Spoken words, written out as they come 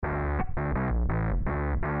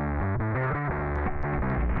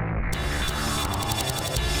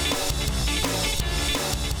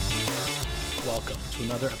to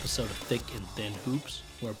another episode of Thick and Thin Hoops,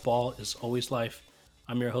 where ball is always life.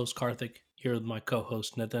 I'm your host, Karthik, here with my co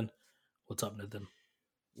host, Nitin. What's up, Nitin?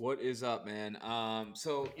 What is up, man?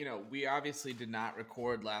 We obviously did not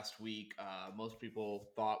record last week. Most people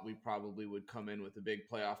thought we probably would come in with a big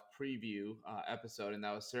playoff preview episode, and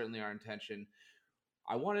that was certainly our intention.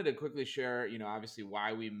 I wanted to quickly share, obviously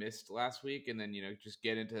why we missed last week, and then just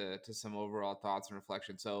get into some overall thoughts and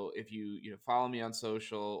reflection. So if you follow me on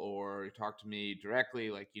social or you talk to me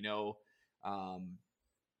directly, um,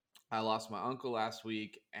 I lost my uncle last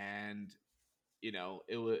week, and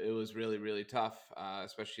it was really really tough,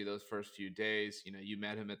 especially those first few days. You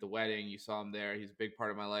met him at the wedding, you saw him there. He's a big part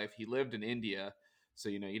of my life. He lived in India, so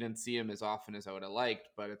you didn't see him as often as I would have liked,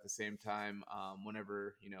 but at the same time,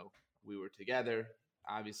 whenever we were together,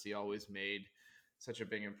 obviously always made such a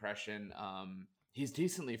big impression. He's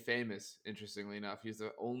decently famous, interestingly enough. He's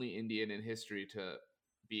the only Indian in history to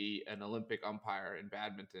be an Olympic umpire in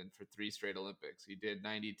badminton for three straight Olympics. He did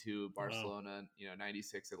 92 Wow. Barcelona,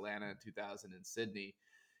 96 Atlanta, 2000 in Sydney.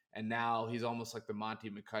 And now he's almost like the Monty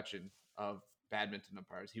McCutcheon of badminton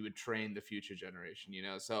umpires. He would train the future generation,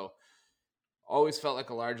 So always felt like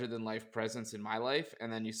a larger than life presence in my life.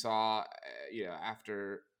 And then you saw,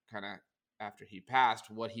 after kind of after he passed,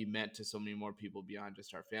 what he meant to so many more people beyond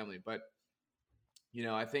just our family. But,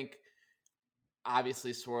 I think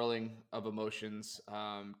obviously swirling of emotions,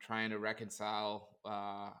 trying to reconcile,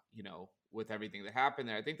 with everything that happened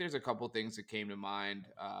there. I think there's a couple things that came to mind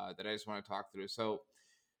that I just want to talk through. So,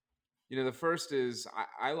 the first is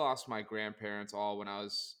I lost my grandparents all when I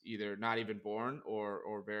was either not even born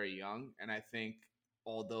or very young, and I think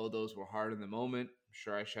although those were hard in the moment,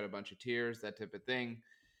 sure I shed a bunch of tears, that type of thing.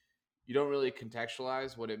 You don't really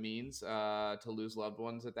contextualize what it means to lose loved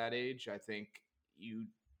ones at that age. I think you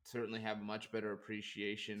certainly have a much better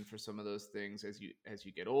appreciation for some of those things as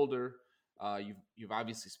you get older. You've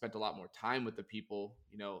obviously spent a lot more time with the people,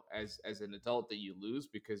 as an adult that you lose,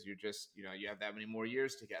 because you're just you have that many more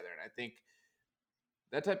years together. And I think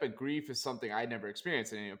that type of grief is something I never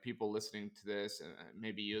experienced. And people listening to this, and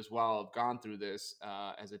maybe you as well, have gone through this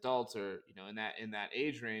as adults, or in that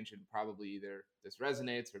age range, and probably either this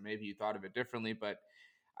resonates or maybe you thought of it differently. But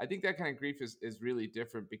I think that kind of grief is really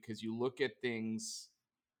different, because you look at things,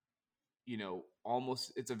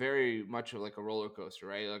 almost, it's a very much of like a roller coaster,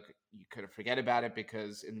 right? Like you kind of forget about it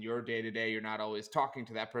because in your day to day, you're not always talking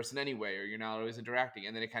to that person anyway, or you're not always interacting,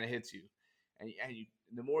 and then it kind of hits you, and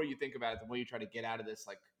the more you think about it, the more you try to get out of this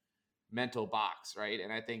like mental box, right?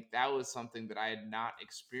 And I think that was something that I had not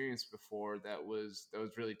experienced before. That was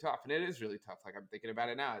really tough, and it is really tough. Like I'm thinking about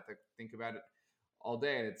it now. I think about it all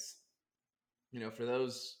day, and it's for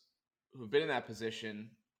those who've been in that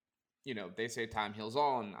position, they say time heals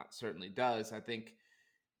all, and that certainly does. I think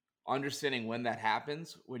understanding when that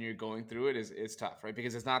happens, when you're going through it, is tough, right?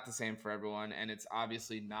 Because it's not the same for everyone, and it's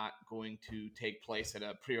obviously not going to take place at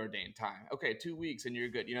a preordained time. Okay, 2 weeks and you're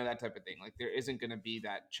good, that type of thing. Like there isn't going to be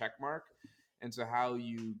that check mark. And so how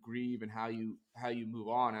you grieve and how you move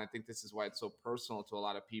on, and I think this is why it's so personal to a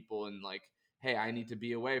lot of people. And like, hey, I need to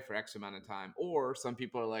be away for X amount of time. Or some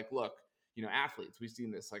people are like, look, athletes, we've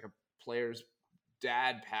seen this, like a player's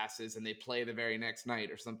dad passes and they play the very next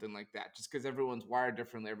night or something like that, just because everyone's wired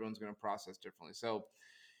differently, everyone's going to process differently. So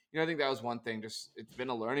I think that was one thing. Just it's been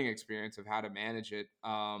a learning experience of how to manage it,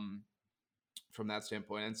 from that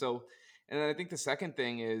standpoint. And then I think the second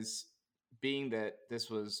thing is, being that this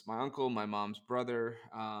was my uncle, my mom's brother,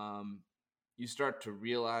 you start to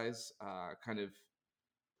realize kind of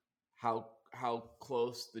how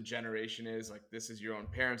close the generation is. Like this is your own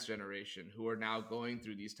parents' generation who are now going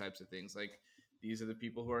through these types of things. Like these are the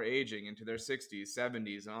people who are aging into their 60s,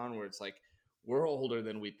 70s, and onwards. Like we're older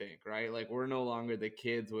than we think, right? Like we're no longer the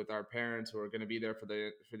kids with our parents who are going to be there for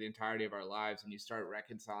the entirety of our lives. And you start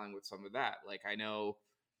reconciling with some of that. Like I know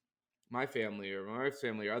my family or my wife's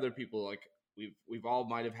family or other people, like we've all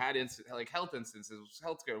might have had like health instances,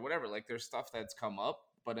 healthcare, whatever. Like there's stuff that's come up,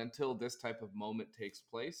 but until this type of moment takes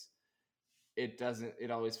place, it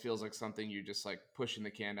always feels like something you're just like pushing the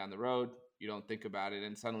can down the road. You don't think about it,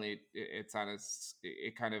 and suddenly it's on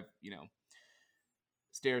it kind of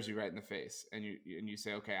stares you right in the face, and you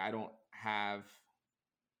say, okay, I don't have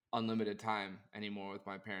unlimited time anymore with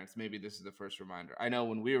my parents. Maybe this is the first reminder. I know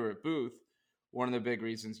when we were at Booth, one of the big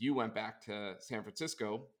reasons you went back to San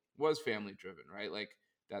Francisco was family driven, right? Like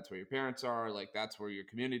that's where your parents are, like that's where your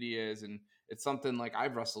community is. And it's something like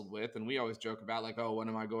I've wrestled with, and we always joke about like, oh, when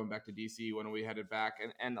am I going back to DC? When are we headed back?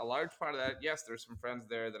 And a large part of that, yes, there's some friends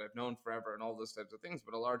there that I've known forever and all those types of things,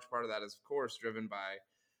 but a large part of that is of course driven by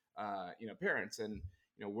parents. And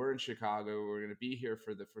we're in Chicago, we're going to be here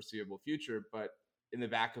for the foreseeable future, but in the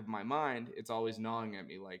back of my mind, it's always gnawing at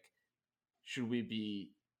me, like, should we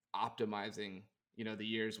be optimizing, the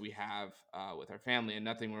years we have with our family? And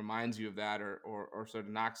nothing reminds you of that, or sort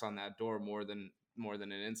of knocks on that door more than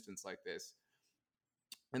an instance like this.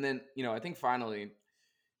 And then, I think finally,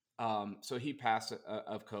 so he passed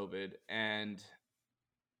of COVID, and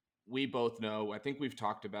we both know, I think we've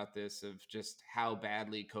talked about this, of just how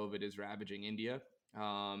badly COVID is ravaging India,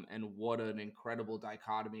 and what an incredible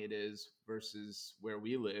dichotomy it is versus where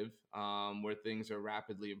we live, where things are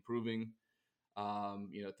rapidly improving.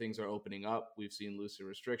 Things are opening up. We've seen looser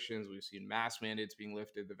restrictions. We've seen mask mandates being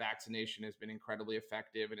lifted. The vaccination has been incredibly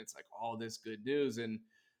effective. And it's like all this good news. And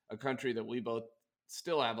a country that we both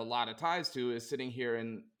still have a lot of ties to is sitting here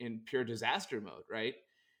in pure disaster mode, right?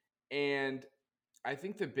 And I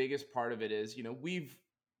think the biggest part of it is,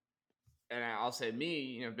 and I'll say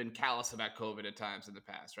me, been callous about COVID at times in the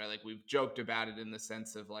past, right? Like we've joked about it in the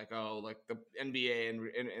sense of like, oh, like the NBA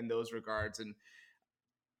and in those regards. And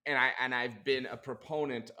I've been a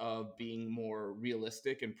proponent of being more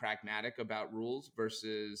realistic and pragmatic about rules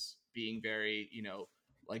versus being very,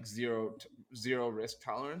 like zero risk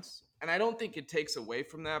tolerance. And I don't think it takes away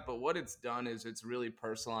from that, but what it's done is it's really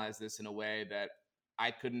personalized this in a way that I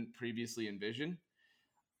couldn't previously envision.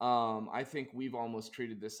 I think we've almost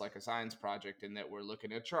treated this like a science project, in that we're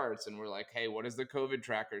looking at charts and we're like, hey, what does the COVID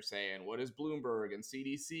tracker say? And what is Bloomberg and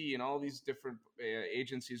CDC and all these different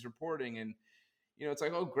agencies reporting? And it's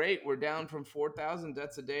like, oh, great, we're down from 4,000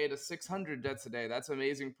 deaths a day to 600 deaths a day. That's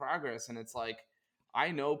amazing progress. And it's like,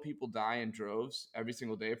 I know people die in droves every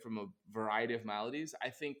single day from a variety of maladies. I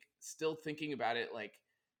think still thinking about it, like,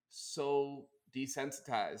 so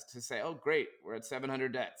desensitized to say, oh, great, we're at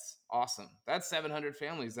 700 deaths. Awesome. That's 700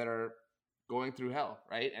 families that are going through hell,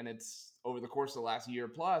 right? And it's over the course of the last year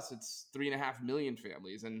plus, it's 3.5 million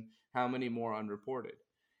families, and how many more unreported.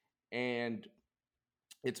 And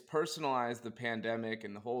it's personalized the pandemic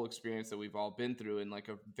and the whole experience that we've all been through in like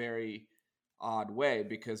a very odd way,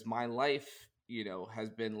 because my life, has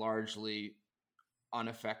been largely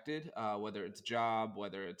unaffected, whether it's job,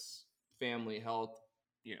 whether it's family, health.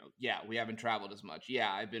 Yeah, we haven't traveled as much.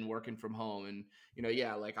 Yeah, I've been working from home, and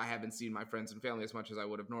yeah, like I haven't seen my friends and family as much as I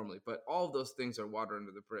would have normally. But all of those things are water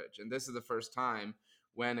under the bridge, and this is the first time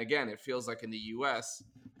when, again, it feels like in the U.S.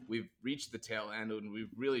 we've reached the tail end and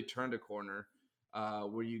we've really turned a corner,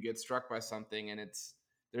 where you get struck by something and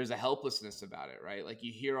there's a helplessness about it, right? Like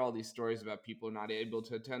you hear all these stories about people not able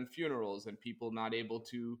to attend funerals and people not able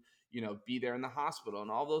to, be there in the hospital, and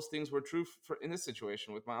all those things were true in this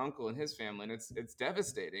situation with my uncle and his family, and it's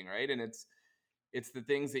devastating, right? And it's the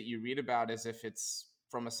things that you read about as if it's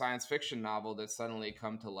from a science fiction novel that suddenly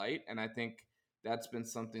come to light, and I think that's been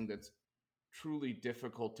something that's truly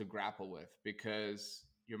difficult to grapple with, because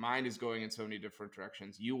your mind is going in so many different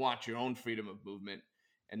directions. You want your own freedom of movement,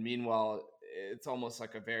 and meanwhile, it's almost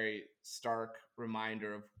like a very stark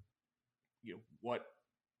reminder of what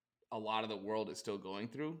a lot of the world is still going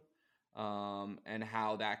through, and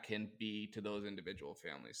how that can be to those individual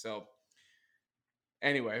families. So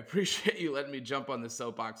anyway, I appreciate you letting me jump on the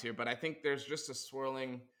soapbox here, but I think there's just a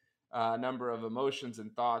swirling number of emotions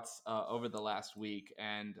and thoughts over the last week,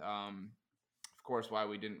 and of course, why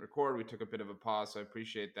we didn't record. We took a bit of a pause, so I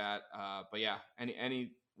appreciate that. But yeah,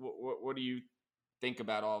 what do you think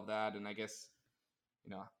about all of that? And I guess,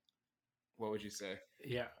 what would you say?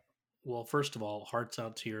 Yeah. Well, first of all, hearts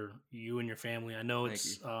out to you and your family. I know Thank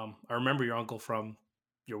you. I remember your uncle from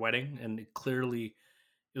your wedding, and it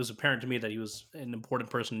was apparent to me that he was an important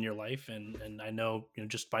person in your life, and I know,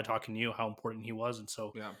 just by talking to you, how important he was. And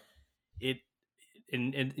so Yeah. it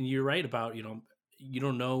and you're right about, you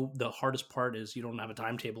don't know, the hardest part is you don't have a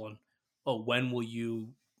timetable on, oh, when will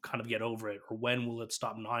you kind of get over it, or when will it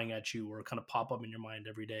stop gnawing at you, or kind of pop up in your mind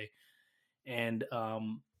every day. And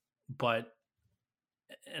but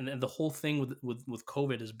and the whole thing with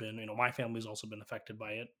COVID has been, my family's also been affected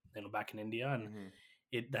by it, back in India. And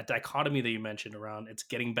Mm-hmm. that dichotomy that you mentioned around, it's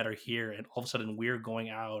getting better here, and all of a sudden we're going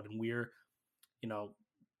out and we're, you know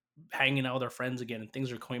hanging out with our friends again, and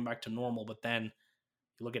things are coming back to normal. But then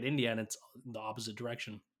you look at India and it's the opposite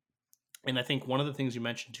direction. And I think one of the things you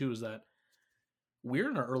mentioned too is that we're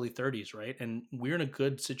in our early 30s, right? And we're in a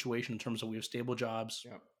good situation in terms of we have stable jobs.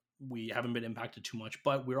 Yeah. We haven't been impacted too much,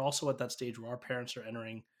 but we're also at that stage where our parents are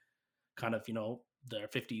entering kind of, their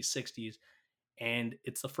 50s, 60s. And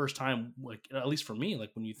it's the first time, like, at least for me,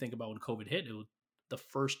 like when you think about when COVID hit, the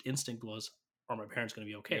first instinct was, are my parents going to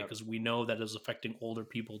be okay? Yeah. Because we know that is affecting older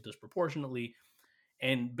people disproportionately.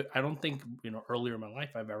 But I don't think, earlier in my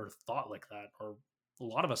life I've ever thought like that, or a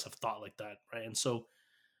lot of us have thought like that, right? And so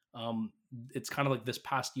it's kind of like this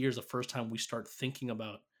past year is the first time we start thinking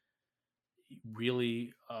about,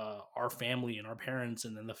 really our family and our parents,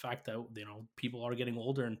 and then the fact that people are getting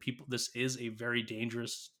older, and people, this is a very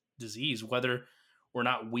dangerous disease, whether or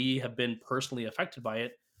not we have been personally affected by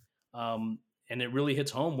it. um, and it really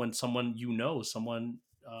hits home when someone, someone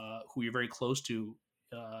who you're very close to,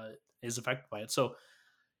 uh, is affected by it. So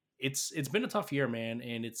it's been a tough year, man.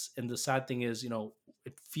 And the sad thing is,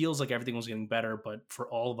 it feels like everything was getting better, but for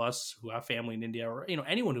all of us who have family in India, or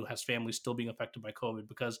anyone who has family still being affected by COVID,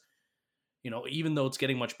 because even though it's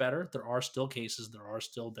getting much better, there are still cases, there are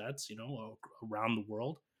still deaths, around the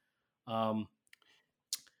world. Um,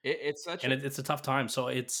 It's such and a it's a tough time. So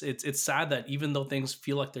it's sad that even though things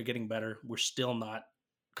feel like they're getting better, we're still not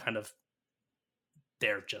kind of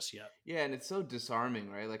there just yet. Yeah, and it's so disarming,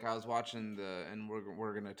 right? Like I was watching and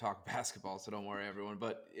we're gonna talk basketball, so don't worry, everyone.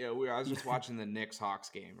 But I was just watching the Knicks Hawks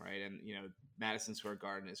game, right? And Madison Square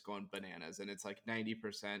Garden is going bananas, and it's like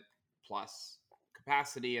 90% plus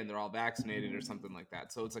capacity, and they're all vaccinated or something like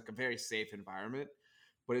that. So it's like a very safe environment,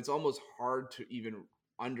 but it's almost hard to even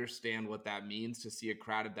understand what that means to see a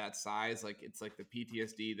crowd of that size. Like it's like the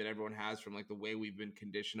PTSD that everyone has from like the way we've been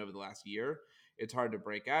conditioned over the last year. It's hard to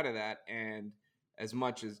break out of that, and as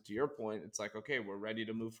much as to your point, it's like, okay, we're ready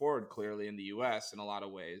to move forward clearly in the US in a lot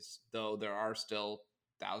of ways, though there are still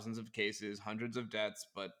thousands of cases, hundreds of deaths.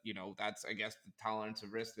 But, that's, I guess, the tolerance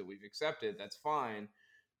of risk that we've accepted. That's fine.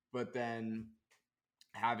 But then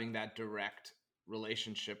having that direct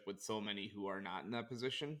relationship with so many who are not in that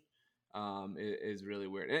position is really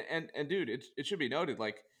weird. And dude, it should be noted,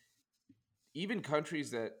 like, even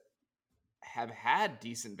countries that have had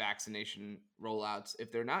decent vaccination rollouts,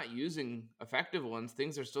 if they're not using effective ones,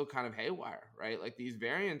 things are still kind of haywire, right? Like these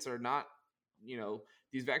variants are not,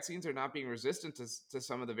 these vaccines are not being resistant to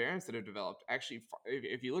some of the variants that have developed. Actually,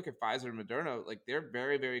 if you look at Pfizer and Moderna, like they're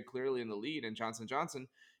very, very clearly in the lead, and Johnson Johnson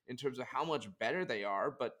in terms of how much better they are.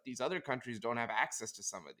 But these other countries don't have access to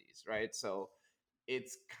some of these, right? So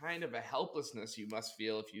it's kind of a helplessness you must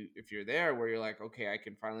feel if you're there, where you're like, okay, I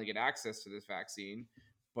can finally get access to this vaccine,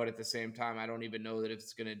 but at the same time, I don't even know that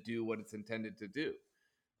it's going to do what it's intended to do.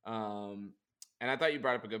 Um, and I thought you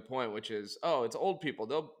brought up a good point, which is, oh, it's old people.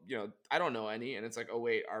 They'll, I don't know any, and it's like, oh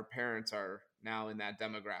wait, our parents are now in that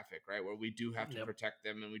demographic, right, where we do have to Yep. protect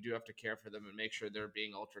them and we do have to care for them and make sure they're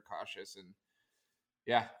being ultra cautious. And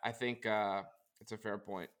yeah, I think it's a fair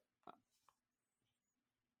point.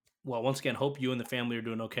 Well, once again, hope you and the family are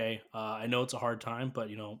doing okay. I know it's a hard time, but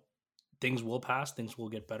things will pass, things will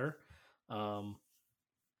get better. Um,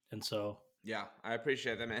 and so, Yeah, I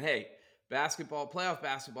appreciate that, man. Hey, playoff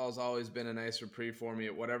basketball has always been a nice reprieve for me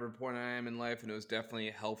at whatever point I am in life, and it was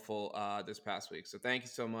definitely helpful this past week. So thank you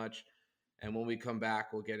so much. And when we come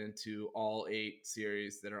back, we'll get into all 8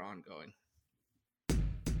 series that are ongoing.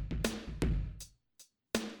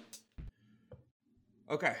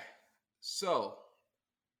 Okay, so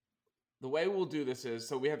the way we'll do this is,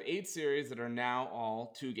 so we have 8 series that are now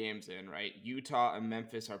all 2 games in, right? Utah and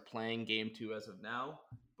Memphis are playing game 2 as of now,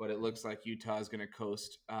 but it looks like Utah is going to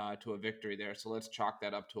coast to a victory there. So let's chalk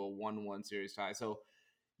that up to a 1-1 series tie. So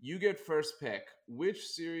you get first pick. Which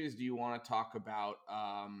series do you want to talk about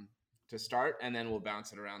to start? And then we'll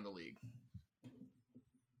bounce it around the league.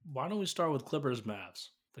 why don't we start with Clippers Mavs?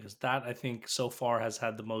 Because that, I think, so far has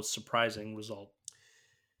had the most surprising result.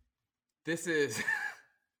 This is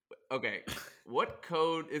okay. What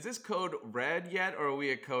code is this code red yet, or are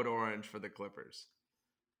we at code orange for the Clippers?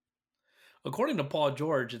 According to Paul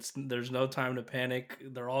George, there's no time to panic.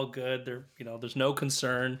 They're all good. There's no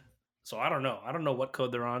concern. So I don't know. I don't know what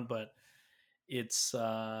code they're on, but it's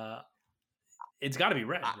it's got to be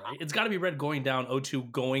red, right? It's got to be red going down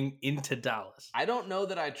 0-2 going into Dallas. I don't know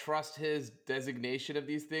that I trust his designation of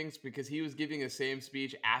these things, because he was giving the same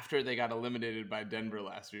speech after they got eliminated by Denver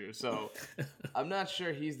last year. So I'm not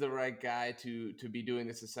sure he's the right guy to be doing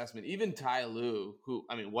this assessment. Even Ty Lue, who,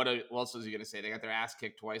 I mean, what else was he going to say? They got their ass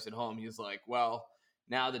kicked twice at home. He's like, well,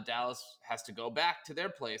 now the Dallas has to go back to their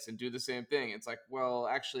place and do the same thing. It's like, well,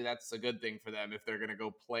 actually, that's a good thing for them if they're going to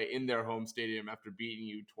go play in their home stadium after beating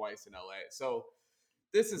you twice in LA. So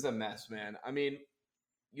this is a mess, man. I mean,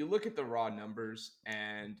 you look at the raw numbers,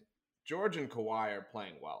 and George and Kawhi are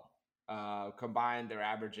playing well. Combined, they're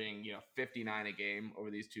averaging 59 a game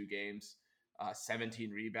over these 2 games, 17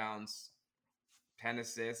 rebounds, 10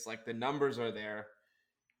 assists. Like the numbers are there.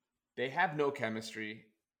 They have no chemistry.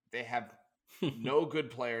 They have no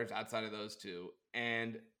good players outside of those 2.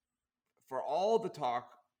 And for all the talk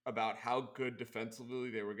about how good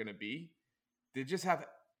defensively they were going to be, they just have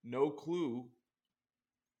no clue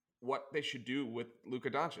what they should do with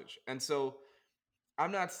Luka Doncic. And so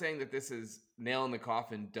I'm not saying that this is nail in the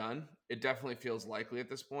coffin done. It definitely feels likely at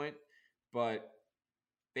this point, but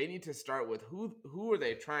they need to start with who are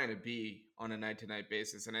they trying to be on a night to night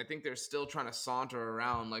basis. And I think they're still trying to saunter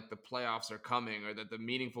around like the playoffs are coming or that the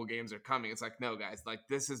meaningful games are coming. It's like, no, guys, like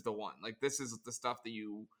this is the one. Like this is the stuff that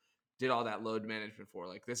you did all that load management for.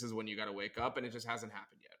 Like this is when you got to wake up, and it just hasn't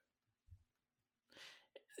happened yet.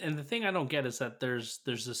 And the thing I don't get is that there's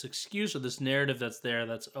this excuse or this narrative that's there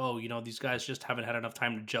that's, oh, these guys just haven't had enough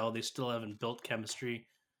time to gel. They still haven't built chemistry.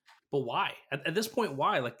 But why? At this point,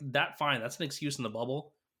 why? Like that, fine. That's an excuse in the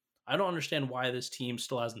bubble. I don't understand why this team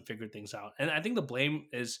still hasn't figured things out. And I think the blame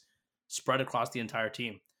is spread across the entire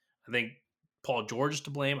team. I think Paul George is to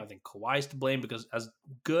blame. I think Kawhi is to blame because as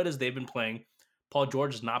good as they've been playing, Paul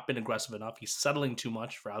George has not been aggressive enough. He's settling too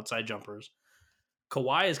much for outside jumpers.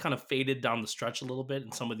 Kawhi has kind of faded down the stretch a little bit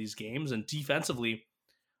in some of these games. And defensively,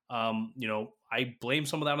 I blame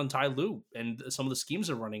some of that on Ty Lue and some of the schemes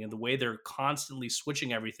they're running and the way they're constantly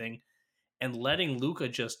switching everything and letting Luka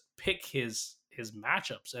just pick his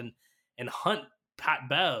matchups and hunt Pat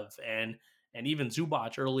Bev and even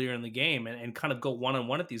Zubac earlier in the game and kind of go one on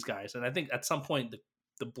one at these guys. And I think at some point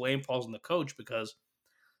the blame falls on the coach because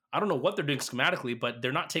I don't know what they're doing schematically, but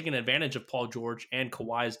they're not taking advantage of Paul George and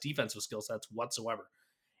Kawhi's defensive skill sets whatsoever.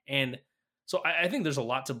 And so I think there's a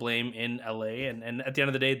lot to blame in LA. And at the end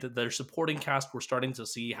of the day, their supporting cast we're starting to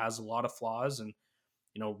see has a lot of flaws. And,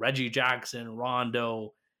 Reggie Jackson,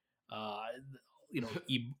 Rondo, uh,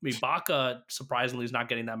 Ibaka surprisingly is not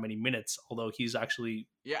getting that many minutes, although he's actually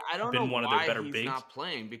Yeah, I don't know been one of their why better he's bigs. not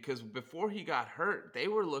playing because before he got hurt, they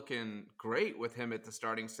were looking great with him at the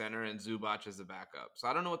starting center and Zubac as a backup. So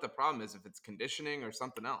I don't know what the problem is, if it's conditioning or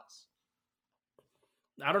something else.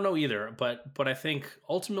 I don't know either, but I think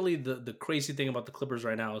ultimately the crazy thing about the Clippers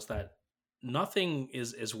right now is that nothing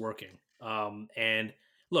is working. And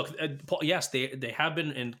look, yes, they have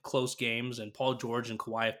been in close games, and Paul George and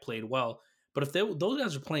Kawhi have played well. But if those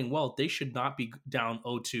guys are playing well, they should not be down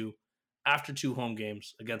 0-2 after 2 home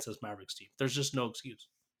games against this Mavericks team. There's just no excuse.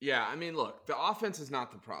 Yeah, I mean, look, the offense is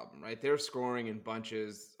not the problem, right? They're scoring in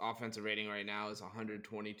bunches. Offensive rating right now is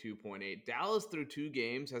 122.8. Dallas through 2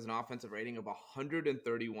 games has an offensive rating of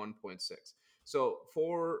 131.6. So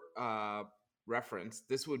for reference,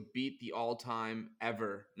 this would beat the all-time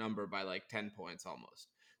ever number by like 10 points almost.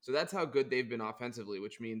 So that's how good they've been offensively,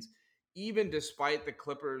 which means even despite the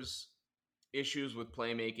Clippers issues with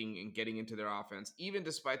playmaking and getting into their offense, even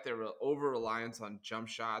despite their over reliance on jump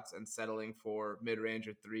shots and settling for mid range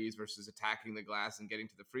or threes versus attacking the glass and getting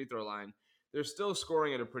to the free throw line, they're still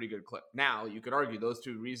scoring at a pretty good clip. Now, you could argue those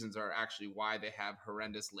 2 reasons are actually why they have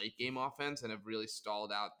horrendous late game offense and have really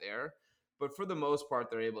stalled out there. But for the most part,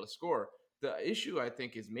 they're able to score. The issue, I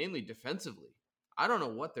think, is mainly defensively. I don't know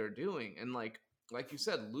what they're doing. And like you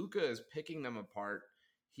said, Luka is picking them apart.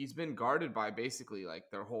 He's been guarded by basically like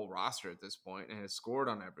their whole roster at this point and has scored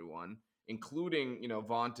on everyone, including,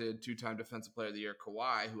 vaunted 2-time defensive player of the year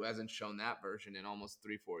Kawhi, who hasn't shown that version in almost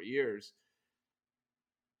 3-4 years.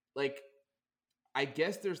 Like, I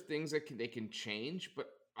guess there's things that they can change, but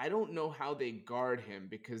I don't know how they guard him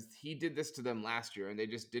because he did this to them last year and they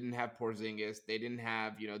just didn't have Porzingis. They didn't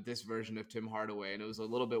have, this version of Tim Hardaway, and it was a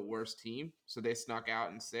little bit worse team. So they snuck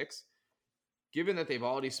out in 6. Given that they've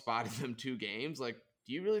already spotted them 2 games, like,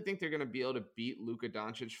 do you really think they're going to be able to beat Luka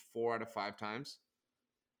Doncic 4 out of 5 times?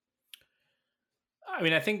 I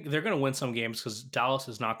mean, I think they're going to win some games because Dallas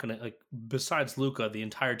is not going to, like, besides Luka, the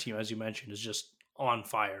entire team, as you mentioned, is just on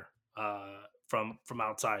fire from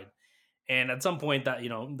outside. And at some point that,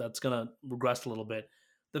 that's going to regress a little bit.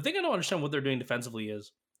 The thing I don't understand what they're doing defensively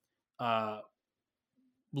is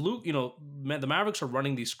Luke, the Mavericks are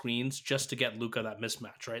running these screens just to get Luka that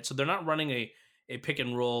mismatch, right? So they're not running a pick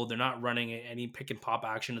and roll. They're not running any pick and pop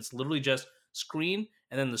action. It's literally just screen,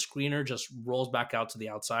 and then the screener just rolls back out to the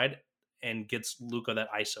outside and gets Luka that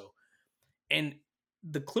ISO. And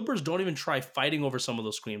the Clippers don't even try fighting over some of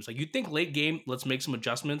those screens. Like, you think late game, let's make some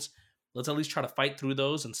adjustments. Let's at least try to fight through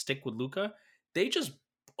those and stick with Luka. They just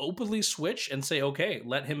openly switch and say, okay,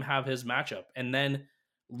 let him have his matchup. And then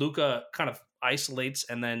Luka kind of isolates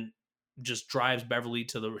and then just drives Beverly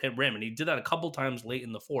to the rim. And he did that a couple times late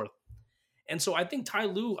in the 4th. And so I think Ty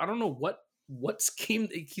Lue, I don't know what scheme,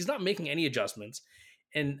 he's not making any adjustments.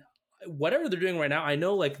 And whatever they're doing right now, I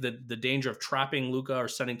know like the danger of trapping Luka or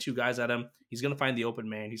sending 2 guys at him. He's going to find the open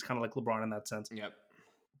man. He's kind of like LeBron in that sense. Yep.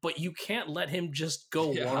 But you can't let him just go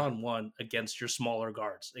one-on-one against your smaller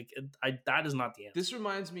guards. That is not the answer. This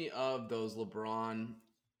reminds me of those LeBron,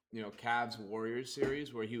 Cavs Warriors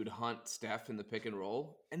series where he would hunt Steph in the pick and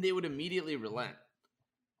roll, and they would immediately relent.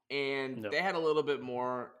 And they had a little bit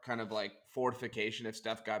more kind of like fortification if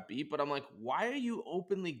Steph got beat. But I'm like, why are you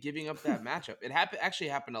openly giving up that matchup? It actually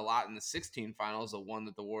happened a lot in the 16 finals, the one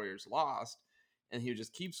that the Warriors lost. and he would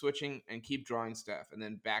just keep switching and keep drawing Steph, and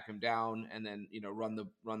then back him down, and then run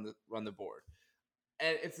the board.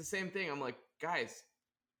 And it's the same thing. I'm like, guys,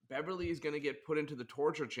 Beverly is going to get put into the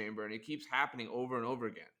torture chamber, and it keeps happening over and over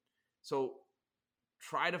again. So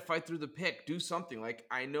try to fight through the pick. Do something. Like,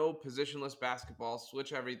 I know positionless basketball,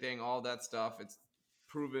 switch everything, all that stuff. It's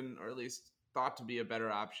proven, or at least thought to be a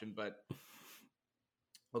better option. But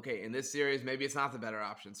okay, in this series, maybe it's not the better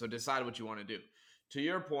option. So decide what you want to do. To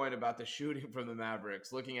your point about the shooting from the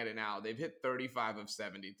Mavericks, looking at it now, they've hit 35 of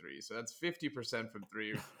 73. So that's 50% from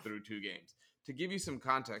three through 2 games. To give you some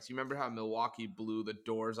context, you remember how Milwaukee blew the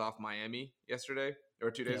doors off Miami yesterday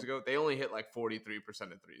or 2 days ago? They only hit like 43%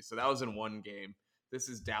 of threes. So that was in 1 game. This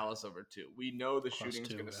is Dallas over 2. We know the shooting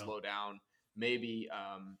is going to slow down. Maybe,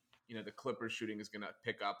 the Clippers shooting is going to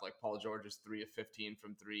pick up. Like Paul George is 3 of 15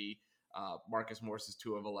 from 3. Marcus Morris is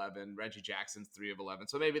 2 of 11. Reggie Jackson's 3 of 11.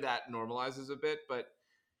 So maybe that normalizes a bit. But,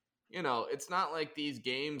 it's not like these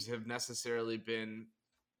games have necessarily been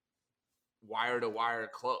wire to wire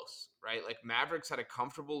close, right? Like Mavericks had a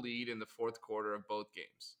comfortable lead in the fourth quarter of both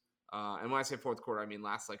games. And when I say fourth quarter, I mean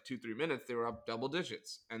last like 2-3 minutes, they were up double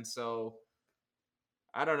digits. And so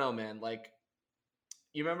I don't know, man. Like,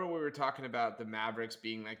 you remember we were talking about the Mavericks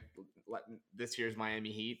being like this year's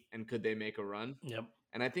Miami Heat, and could they make a run? Yep.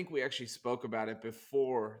 And I think we actually spoke about it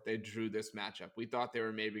before they drew this matchup. We thought they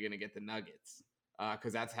were maybe going to get the Nuggets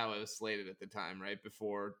because that's how it was slated at the time, right?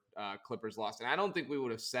 Before Clippers lost. And I don't think we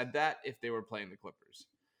would have said that if they were playing the Clippers.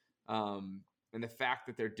 And the fact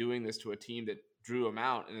that they're doing this to a team that drew them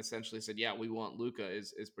out and essentially said, yeah, we want Luka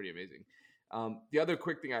is pretty amazing. The other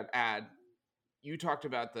quick thing I'd add, you talked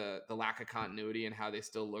about the lack of continuity and how they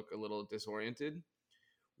still look a little disoriented.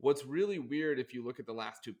 What's really weird if you look at the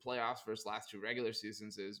last 2 playoffs versus last 2 regular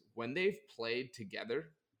seasons is when they've played together,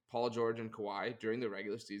 Paul George and Kawhi during the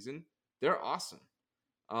regular season, they're awesome.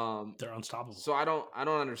 They're unstoppable. So I don't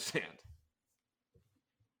understand.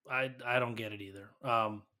 I don't get it either.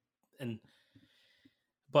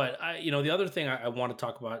 But the other thing I want to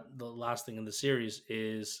talk about, the last thing in the series,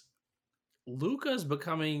 is Luka is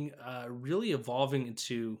becoming really evolving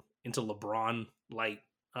into LeBron light.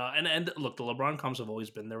 And look, the LeBron comps have always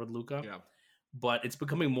been there with Luka. Yeah. But it's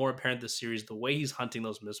becoming more apparent this series, the way he's hunting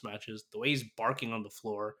those mismatches, the way he's barking on the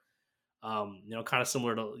floor. Kind of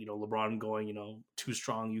similar to LeBron going, too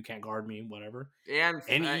strong, you can't guard me, whatever. And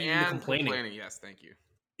the complaining. Yes, thank you.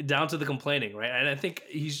 Down to the complaining, right? And I think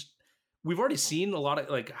we've already seen a lot of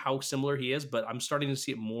like how similar he is, but I'm starting to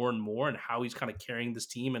see it more and more, and how he's kind of carrying this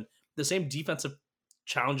team and the same defensive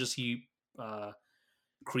challenges he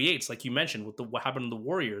creates, like you mentioned with what happened to the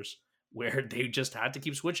Warriors, where they just had to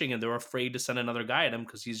keep switching and they were afraid to send another guy at him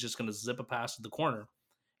because he's just going to zip a pass to the corner.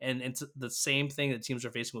 And it's the same thing that teams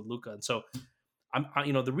are facing with Luka. And so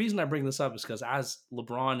the reason I bring this up is because as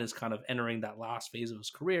LeBron is kind of entering that last phase of his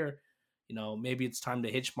career, maybe it's time to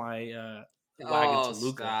hitch my wagon to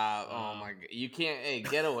Luka. Stop. Oh my God. You can't, hey,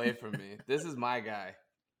 get away from me. This is my guy.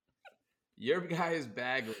 Your guy is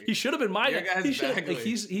Bagley. He should have been my guy. He Bagley.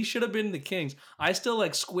 should have been the Kings. I still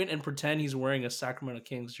like squint and pretend he's wearing a Sacramento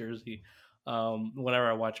Kings jersey whenever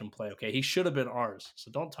I watch him play. Okay, he should have been ours. So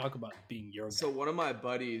don't talk about being your guy. So one of my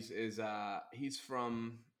buddies is he's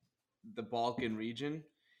from the Balkan region.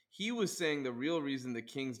 He was saying the real reason the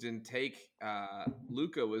Kings didn't take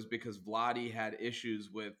Luka was because Vlade had issues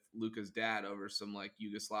with Luka's dad over some like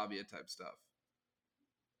Yugoslavia type stuff.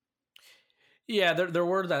 Yeah, there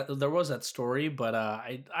was that story, but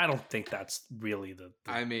I don't think that's really the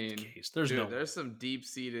case. There's some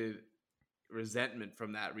deep-seated resentment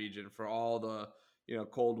from that region for all the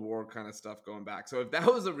Cold War kind of stuff going back. So if that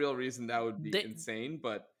was a real reason, that would be insane.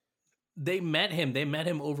 But they met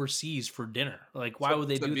him overseas for dinner. Like, why would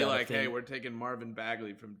they do be that? Like, hey, we're taking Marvin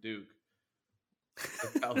Bagley from Duke.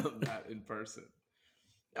 Tell them that in person.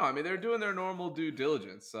 No, I mean they're doing their normal due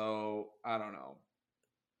diligence. So I don't know.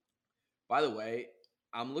 By the way,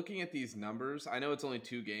 I'm looking at these numbers. I know it's only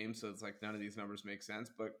 2 games, so it's like none of these numbers make sense.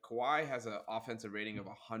 But Kawhi has an offensive rating of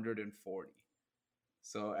 140.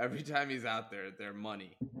 So every time he's out there, they're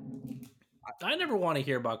money. I never want to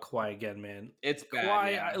hear about Kawhi again, man. It's bad.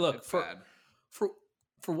 Kawhi, Yeah,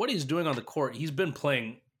 for what he's doing on the court, he's been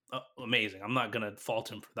playing amazing. I'm not gonna fault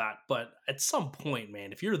him for that. But at some point,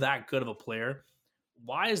 man, if you're that good of a player,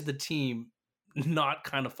 why is the team not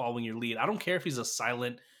kind of following your lead? I don't care if he's a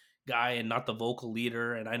silent guy and not the vocal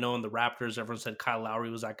leader. And I know in the Raptors, everyone said Kyle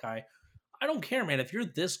Lowry was that guy. I don't care, man. If you're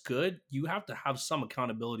this good, you have to have some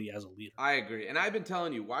accountability as a leader. I agree. And I've been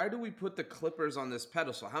telling you, why do we put the Clippers on this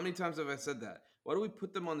pedestal? How many times have I said that? Why do we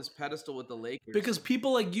put them on this pedestal with the Lakers? Because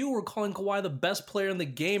people like you were calling Kawhi the best player in the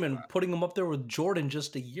game and putting him up there with Jordan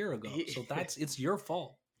just a year ago. So it's your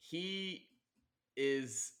fault. He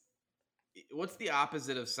is what's the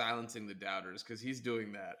opposite of silencing the doubters? Because he's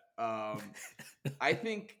doing that. I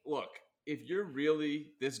think, look, if you're really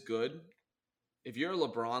this good, if you're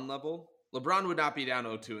LeBron level, LeBron would not be down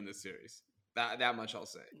 0-2 in this series. That much I'll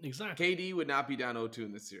say. Exactly. KD would not be down 0-2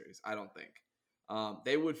 in this series, I don't think.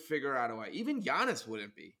 They would figure out a way. Even Giannis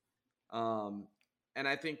wouldn't be. And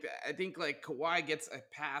I think like Kawhi gets a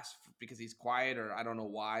pass because he's quiet, or I don't know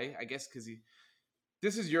why. I guess because he.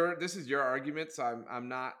 This is your argument, so I'm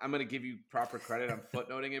going to give you proper credit. I'm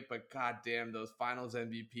footnoting it, but goddamn, those Finals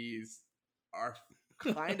MVPs are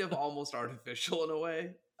kind of almost artificial in a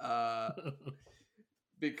way,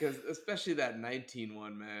 because especially that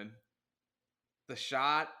 19-1, man, the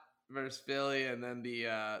shot versus Philly, and then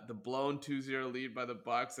the blown 2-0 lead by the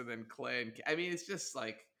Bucks, and then Clay and I mean, it's just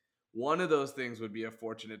like one of those things would be a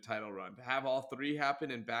fortunate title run. To have all three happen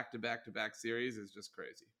in back-to-back series is just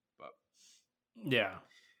crazy. But Yeah.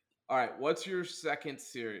 all right, what's your second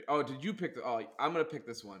series? Oh, did you pick oh, I'm going to pick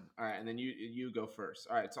this one. All right, and then you go first.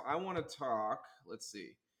 All right, so I want to talk, let's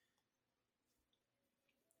see.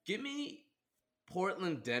 Give me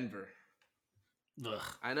Portland, Denver. Ugh.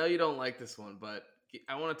 I know you don't like this one, but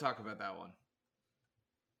I want to talk about that one.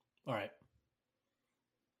 All right.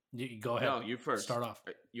 You go ahead. No, you first. Start off.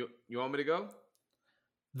 You want me to go?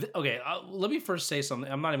 Okay, let me first say something.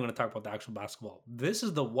 I'm not even going to talk about the actual basketball. This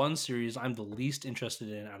is the one series I'm the least interested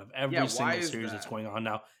in out of every single series that's going on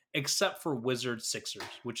now, except for Wizards Sixers,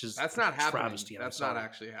 which is that's not happening. Travesty. That's not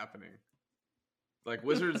actually happening. Like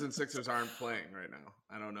Wizards and Sixers aren't playing right now.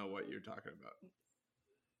 I don't know what you're talking about.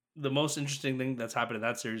 The most interesting thing that's happened in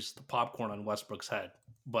that series is the popcorn on Westbrook's head.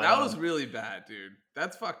 But that was really bad, dude.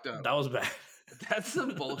 That's fucked up. That was bad. That's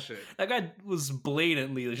some bullshit. That guy was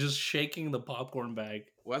blatantly just shaking the popcorn bag.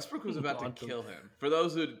 Westbrook was about to kill him. For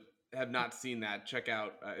those who have not seen that, check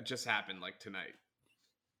out. It just happened like tonight.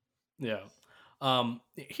 Yeah.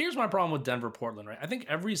 Here's my problem with Denver Portland, right? I think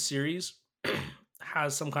every series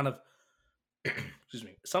has some kind of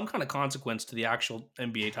some kind of consequence to the actual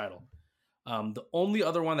NBA title. The only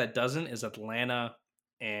other one that doesn't is Atlanta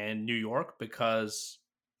and New York, because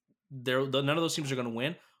none of those teams are going to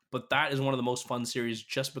win. But that is one of the most fun series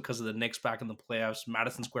just because of the Knicks back in the playoffs.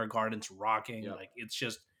 Madison Square Garden's rocking. Yep. Like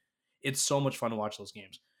it's so much fun to watch those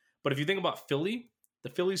games. But if you think about Philly, the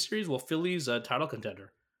Philly series, well, Philly's a title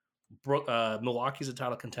contender. Milwaukee's a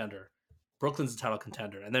title contender. Brooklyn's a title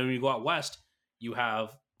contender. And then when you go out west, you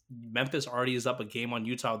have Memphis already is up a game on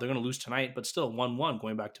Utah. They're going to lose tonight, but still 1-1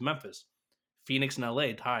 going back to Memphis. Phoenix and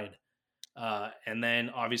LA tied. And then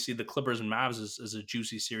obviously the Clippers and Mavs is a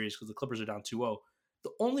juicy series because the Clippers are down 2-0. The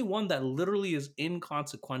only one that literally is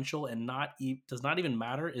inconsequential and does not even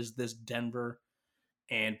matter is this Denver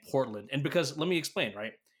and Portland. And because, let me explain,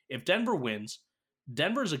 right? If Denver wins,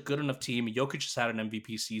 Denver is a good enough team. Jokic has had an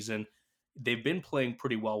MVP season. They've been playing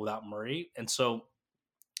pretty well without Murray. And so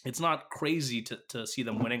it's not crazy to see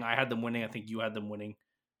them winning. I had them winning. I think you had them winning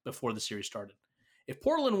before the series started. If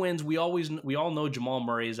Portland wins, we all know Jamal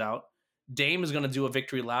Murray is out. Dame is going to do a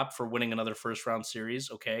victory lap for winning another first round series.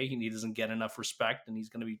 Okay. He doesn't get enough respect and he's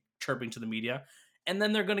going to be chirping to the media. And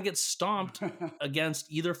then they're going to get stomped against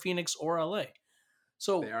either Phoenix or LA.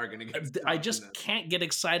 So they are going to get I just can't get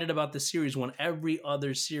excited about the series when every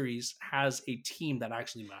other series has a team that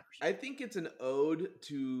actually matters. I think it's an ode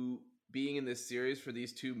to being in this series for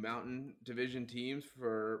these two Mountain Division teams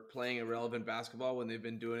for playing irrelevant basketball when they've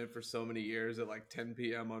been doing it for so many years at like 10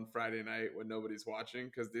 p.m. on Friday night when nobody's watching,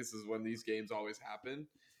 because this is when these games always happen.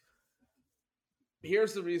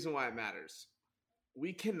 Here's the reason why it matters.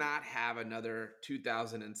 We cannot have another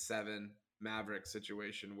 2007 Mavericks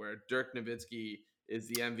situation where Dirk Nowitzki is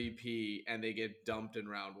the MVP and they get dumped in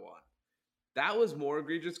round one. That was more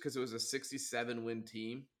egregious because it was a 67-win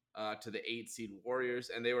team to the 8 seed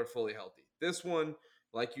Warriors, and they were fully healthy. This one,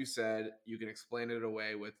 like you said, you can explain it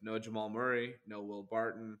away with no Jamal Murray, no Will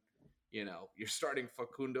Barton. You know, you're starting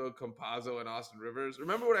Facundo Campazzo and Austin Rivers.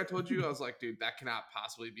 Remember what I told you? I was like, dude, that cannot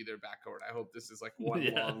possibly be their backcourt. I hope this is like one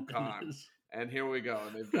long con. And here we go.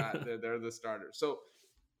 And they're the starters. So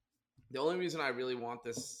the only reason I really want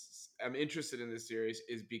this, I'm interested in this series,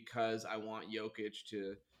 is because I want Jokic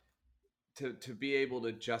to be able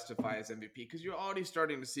to justify his MVP, because you're already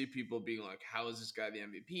starting to see people being like, how is this guy the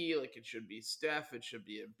MVP? Like, it should be Steph, it should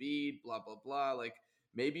be Embiid, blah, blah, blah. Like,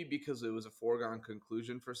 maybe because it was a foregone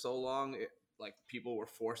conclusion for so long, like people were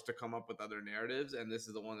forced to come up with other narratives, and this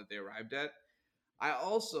is the one that they arrived at. I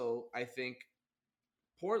think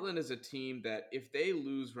Portland is a team that if they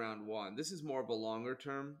lose round one, this is more of a longer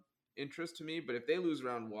term interest to me, but if they lose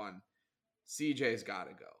round one, CJ's got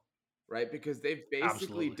to go. Right? Because they've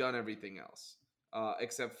basically done everything else.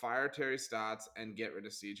 except fire Terry Stotts and get rid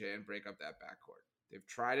of CJ and break up that backcourt. They've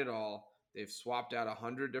tried it all. They've swapped out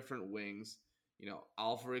 100 different wings.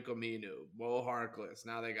 Al-Farouq Aminu, Mo Harkless.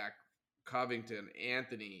 Now they got Covington,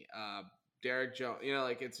 Anthony, Derek Jones.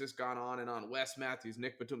 It's just gone on and on. Wes Matthews,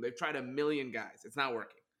 Nick Batum. They've tried a million guys. It's not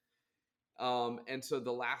working. And so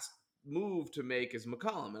the last move to make is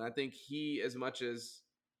McCollum. And I think he, as much as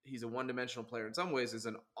he's a one-dimensional player in some ways, is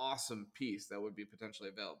an awesome piece that would be potentially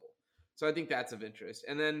available. So I think that's of interest.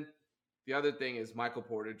 And then the other thing is Michael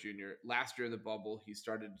Porter Jr. Last year in the bubble, he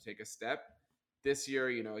started to take a step. This year,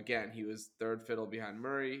 again, he was third fiddle behind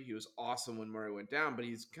Murray. He was awesome when Murray went down, but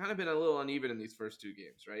he's kind of been a little uneven in these first two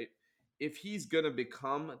games, right? If he's going to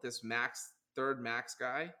become this third max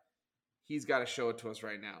guy, he's got to show it to us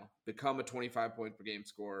right now. Become a 25 point per game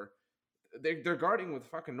scorer. They're guarding with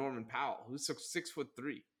fucking Norman Powell, who's 6'3".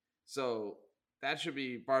 So that should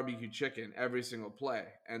be barbecue chicken every single play.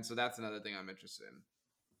 And so that's another thing I'm interested in.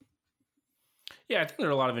 Yeah, I think there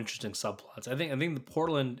are a lot of interesting subplots. I think the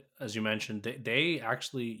Portland, as you mentioned, they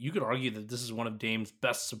actually, you could argue that this is one of Dame's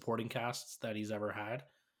best supporting casts that he's ever had.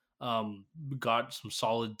 Got some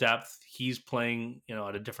solid depth. He's playing,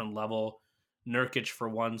 at a different level. Nurkic for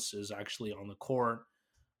once is actually on the court.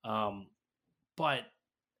 But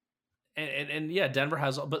yeah, Denver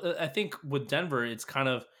has, but I think with Denver, it's kind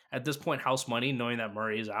of at this point house money, knowing that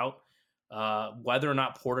Murray is out. Whether or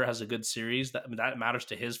not Porter has a good series, that matters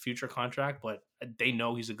to his future contract, but they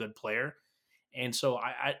know he's a good player. And so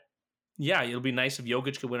yeah, it'll be nice if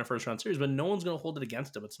Jokic could win a first round series, but no one's going to hold it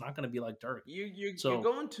against him. It's not going to be like Dirk. You're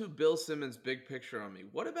going to Bill Simmons' big picture on me.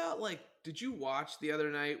 What about, did you watch the other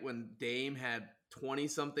night when Dame had 20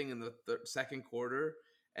 something in the second quarter,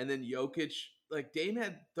 and then Jokic, Dame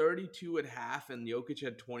had 32 at half and Jokic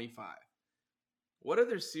had 25? What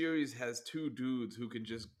other series has two dudes who can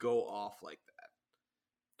just go off like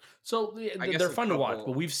that? So they're fun to watch,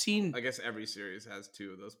 but we've seen. I guess every series has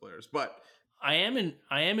two of those players, but I am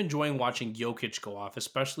enjoying watching Jokic go off,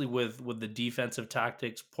 especially with the defensive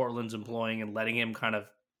tactics Portland's employing and letting him kind of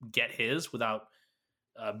get his without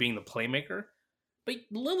being the playmaker. But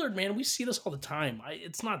Lillard, man, we see this all the time.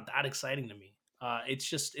 It's not that exciting to me. It's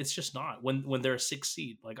just not when they're a 6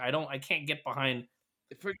 seed. I can't get behind.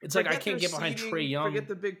 I can't get behind Trae Young. Forget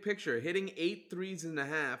the big picture. Hitting 8 threes and a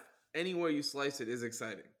half anywhere you slice it is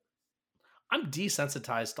exciting. I'm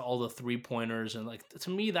desensitized to all the 3-pointers, and to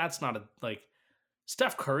me, that's not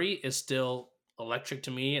Steph Curry is still electric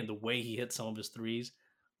to me, and the way he hits some of his threes,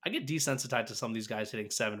 I get desensitized to some of these guys hitting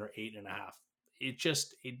 7 or 8 and a half.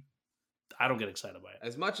 I don't get excited by it.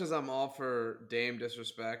 As much as I'm all for Dame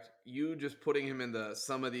disrespect, you just putting him in the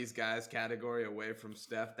some of these guys category away from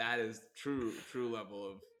Steph, that is true level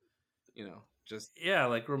of, just. Yeah,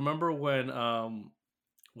 remember when,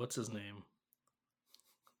 what's his name?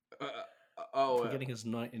 Forgetting his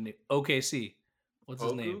name. OKC. What's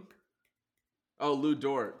his name? Oh, Lou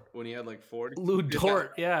Dort, when he had 40. Lou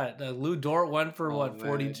Dort, yeah. Lou Dort went for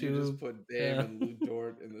 42. You just put Dame and Lou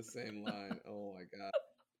Dort in the same line. Oh my god.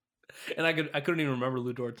 And I couldn't even remember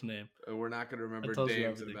Lou Dort's name. We're not going to remember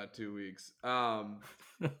Dame's in about 2 weeks.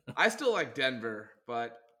 I still like Denver,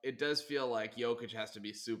 but it does feel like Jokic has to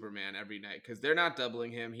be Superman every night because they're not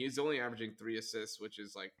doubling him. He's only averaging 3 assists, which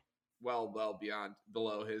is well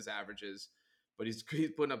below his averages. But he's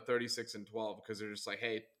putting up 36 and 12 because they're just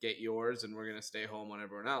hey, get yours, and we're going to stay home on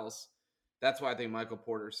everyone else. That's why I think Michael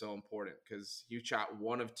Porter is so important because he shot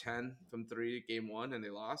 1 of 10 from 3 game 1 and they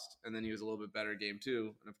lost. And then he was a little bit better game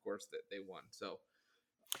 2. And of course they won. So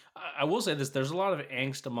I will say this. There's a lot of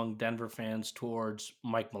angst among Denver fans towards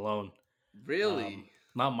Mike Malone. Really?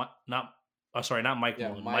 Not Mike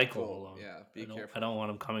Malone. Michael Malone. Yeah. Be careful. I don't want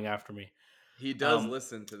him coming after me. He does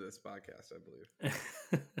listen to this podcast, I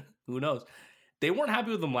believe. Who knows? They weren't happy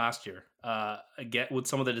with him last year. Again, with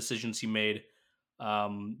some of the decisions he made.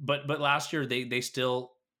 But last year they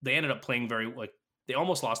ended up playing very they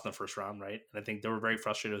almost lost in the first round, right? And I think they were very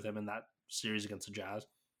frustrated with him in that series against the Jazz.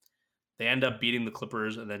 They end up beating the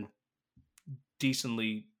Clippers and then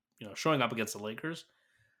decently, showing up against the Lakers.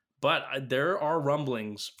 But there are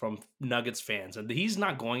rumblings from Nuggets fans, and he's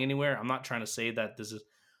not going anywhere. I'm not trying to say that this is,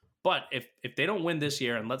 but if they don't win this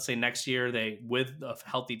year, and let's say next year with a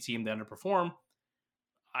healthy team they underperform,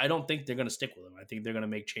 I don't think they're going to stick with him. I think they're going to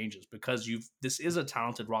make changes because this is a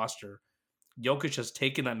talented roster. Jokic has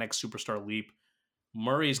taken that next superstar leap.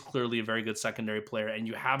 Murray is clearly a very good secondary player, and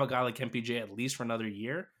you have a guy like MPJ at least for another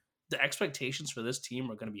year. The expectations for this team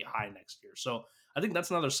are going to be high next year. So I think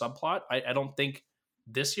that's another subplot. I don't think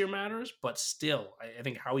this year matters, but still, I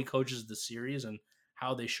think how he coaches the series and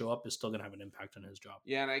how they show up is still going to have an impact on his job.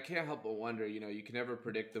 Yeah, and I can't help but wonder, you can never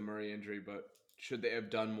predict the Murray injury, but should they have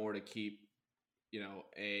done more to keep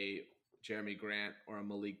a Jeremy Grant or a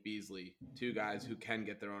Malik Beasley, two guys who can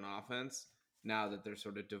get their own offense now that they're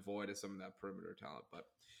sort of devoid of some of that perimeter talent. But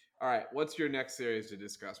all right, what's your next series to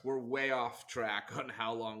discuss? We're way off track on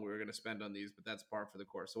how long we were going to spend on these, but that's par for the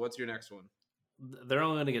course. So what's your next one? They're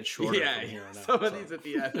only going to get shorter from here on out. Some of these at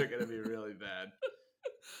the end are going to be really bad.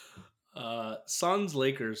 Suns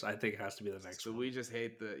Lakers, I think, has to be the next one. So we just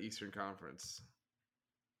hate the Eastern Conference.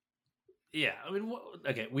 Yeah, I mean,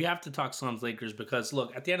 okay, we have to talk Suns Lakers because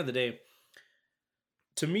look, at the end of the day,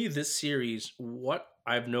 to me, this series, what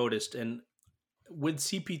I've noticed, and with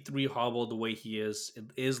CP3 hobbled the way he is, it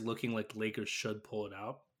is looking like the Lakers should pull it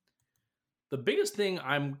out. The biggest thing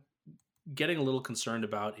I'm getting a little concerned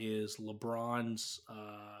about is LeBron's.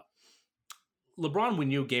 LeBron, we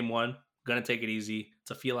knew game one, gonna take it easy.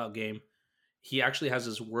 It's a feel out game. He actually has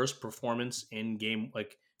his worst performance in game.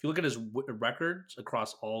 Like if you look at his records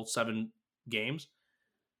across all 7 games,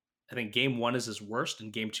 I think game 1 is his worst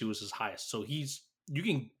and game 2 is his highest. So you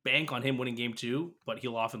can bank on him winning game 2, but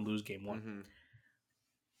he'll often lose game 1. Mm-hmm.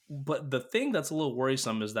 But the thing that's a little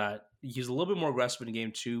worrisome is that he's a little bit more aggressive in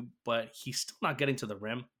game 2, but he's still not getting to the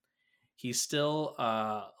rim. He's still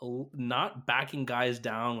not backing guys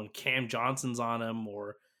down when Cam Johnson's on him,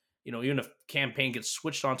 or even if Cam Payne gets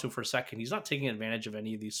switched onto for a second, he's not taking advantage of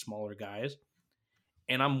any of these smaller guys.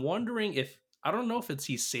 And I'm wondering I don't know if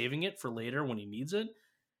he's saving it for later when he needs it,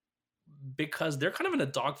 because they're kind of in a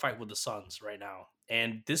dogfight with the Suns right now.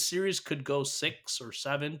 And this series could go 6 or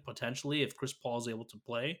 7 potentially if Chris Paul is able to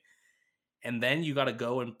play. And then you got to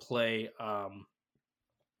go and play.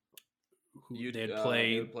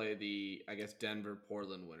 They'd play the, I guess, Denver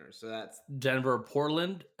Portland winners. So that's Denver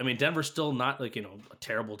Portland. I mean, Denver's still not a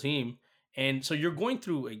terrible team, and so you're going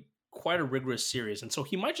through quite a rigorous series. And so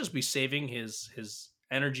he might just be saving his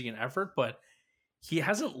energy and effort, but he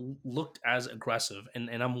hasn't looked as aggressive. And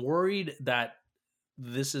I'm worried that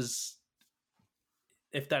this is,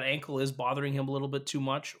 if that ankle is bothering him a little bit too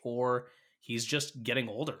much, or he's just getting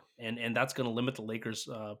older, and that's going to limit the Lakers'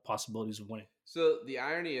 possibilities of winning. So the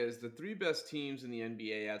irony is the 3 best teams in the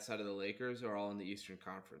NBA outside of the Lakers are all in the Eastern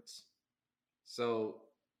Conference. So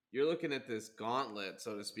you're looking at this gauntlet,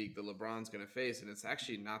 so to speak, that LeBron's going to face, and it's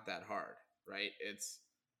actually not that hard, right? It's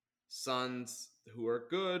Suns, who are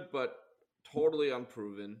good, but totally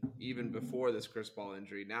unproven, even before this Chris Paul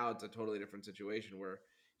injury. Now it's a totally different situation where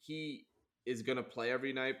he is going to play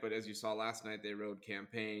every night, but as you saw last night, they rode Cam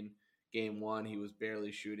Payne. Game 1, he was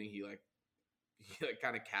barely shooting. He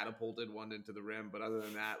kind of catapulted one into the rim, but other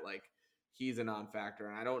than that, he's a non-factor,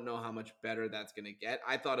 and I don't know how much better that's going to get.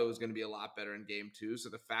 I thought it was going to be a lot better in game 2, so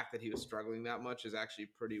the fact that he was struggling that much is actually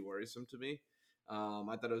pretty worrisome to me.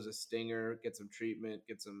 I thought it was a stinger, get some treatment,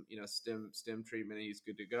 get some stim treatment, and he's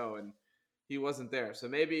good to go, and he wasn't there. So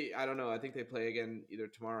maybe, I don't know, I think they play again either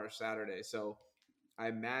tomorrow or Saturday, so I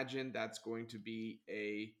imagine that's going to be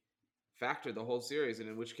a factor the whole series, and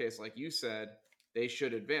in which case, like you said, they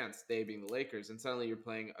should advance, they being the Lakers, and suddenly you're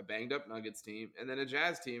playing a banged-up Nuggets team and then a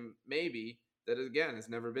Jazz team, maybe, that, again, has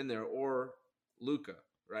never been there, or Luka,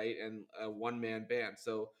 right, and a one-man band.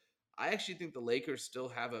 So I actually think the Lakers still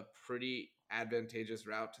have a pretty advantageous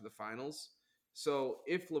route to the finals. So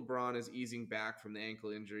if LeBron is easing back from the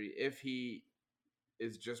ankle injury, if he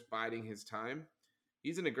is just biding his time,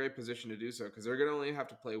 he's in a great position to do so, because they're going to only have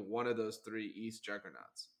to play one of those 3 East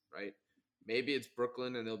juggernauts, right? Maybe it's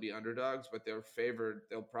Brooklyn and they'll be underdogs, but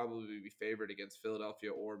they'll probably be favored against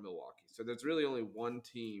Philadelphia or Milwaukee. So there's really only one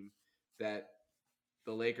team that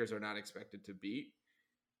the Lakers are not expected to beat.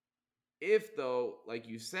 If, though, like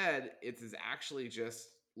you said, it is actually just,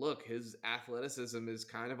 look, his athleticism is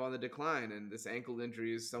kind of on the decline, and this ankle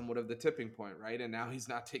injury is somewhat of the tipping point, right? And now he's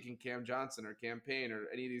not taking Cam Johnson or Cam Payne or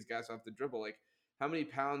any of these guys off the dribble. How many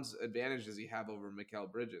pounds advantage does he have over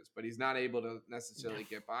Mikal Bridges? But he's not able to necessarily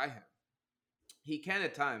get by him. He can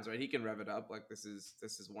at times, right? He can rev it up. This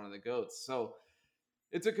is one of the GOATs. So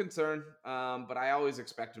it's a concern, but I always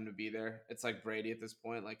expect him to be there. It's like Brady at this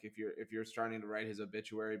point. If you're starting to write his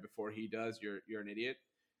obituary before he does, you're an idiot.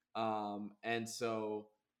 And so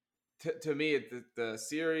to me, the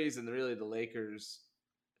series and really the Lakers'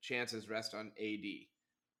 chances rest on AD,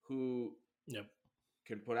 who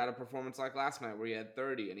can put out a performance like last night where he had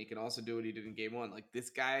 30, and he can also do what he did in game 1. This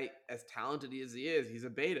guy, as talented as he is, he's a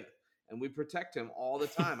beta. And we protect him all the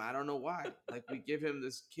time. I don't know why. We give him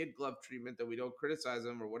this kid glove treatment that we don't criticize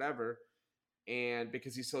him or whatever. And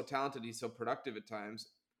because he's so talented, he's so productive at times.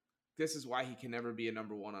 This is why he can never be a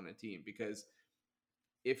number 1 on a team. Because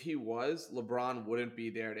if he was, LeBron wouldn't be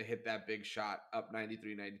there to hit that big shot up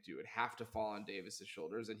 93-92. It'd have to fall on Davis's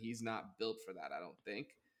shoulders, and he's not built for that, I don't think.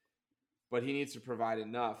 but he needs to provide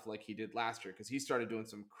enough like he did last year because he started doing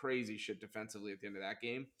some crazy shit defensively at the end of that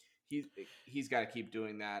game. He's got to keep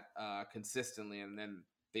doing that consistently, and then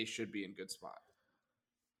they should be in good spot.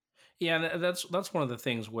 Yeah, and that's one of the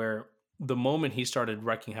things where the moment he started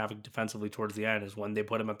wrecking havoc defensively towards the end is when they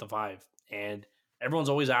put him at the 5. And everyone's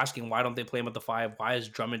always asking why don't they play him at the 5? Why is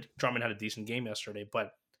Drummond had a decent game yesterday?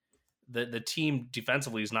 But the team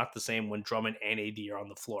defensively is not the same when Drummond and AD are on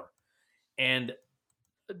the floor. And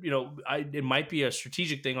it might be a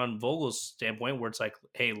strategic thing on Vogel's standpoint where it's like,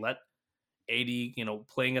 hey, let AD,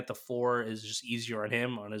 playing at the 4 is just easier on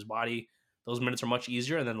him, on his body. Those minutes are much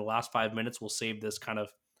easier, and then the last 5 minutes will save this kind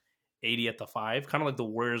of AD at the 5, kind of like the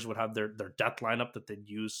Warriors would have their death lineup that they'd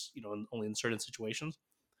use, only in certain situations.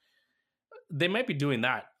 They might be doing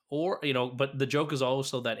that, or but the joke is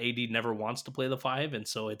also that AD never wants to play the 5, and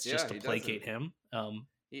so it's just to placate him.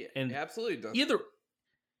 And absolutely does.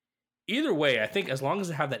 Either way, I think as long as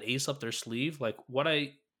they have that ace up their sleeve, like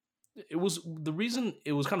it was the reason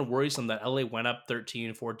it was kind of worrisome that LA went up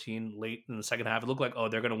 13-14 late in the second half. It looked like, oh,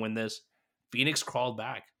 they're going to win this. Phoenix crawled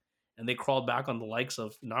back, and they crawled back on the likes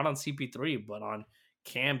of not on CP3, but on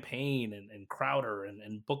Cam Payne and Crowder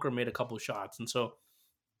and Booker made a couple of shots. And so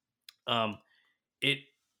it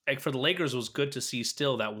like for the Lakers, it was good to see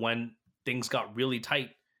still that when things got really tight,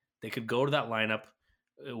 they could go to that lineup.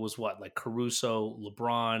 It was like Caruso,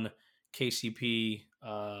 LeBron, KCP,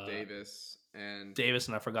 Davis, and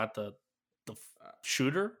I forgot the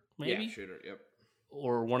shooter, maybe shooter, yep,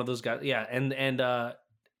 or one of those guys, yeah,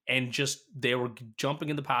 and just they were jumping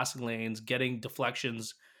in the passing lanes, getting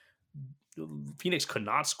deflections. Phoenix could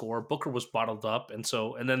not score. Booker was bottled up, and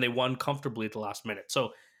then they won comfortably at the last minute.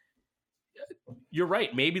 So you're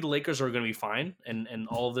right. Maybe the Lakers are going to be fine, and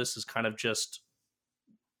all of this is kind of just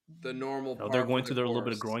the normal part. They're going through their little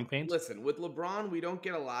bit of growing pains. Listen, with LeBron, we don't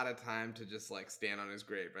get a lot of time to just like stand on his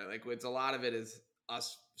grave, right? Like it's a lot of it is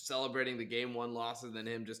us celebrating the game 1 loss and then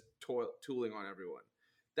him just tooling on everyone.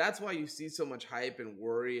 That's why you see so much hype and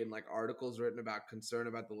worry and like articles written about concern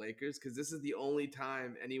about the Lakers, because this is the only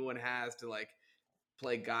time anyone has to like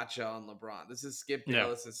play gotcha on LeBron. This is Skip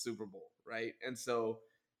Bayless's Super Bowl, right? And so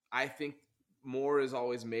I think more is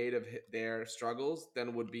always made of their struggles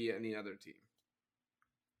than would be any other team.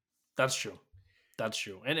 That's true.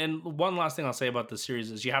 And one last thing I'll say about the series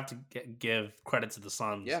is you have to give credit to the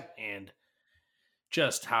Suns. Yeah. And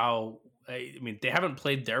just how, I mean, they haven't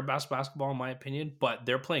played their best basketball in my opinion, but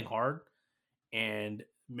they're playing hard and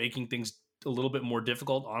making things a little bit more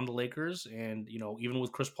difficult on the Lakers. And, even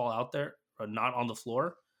with Chris Paul out there, not on the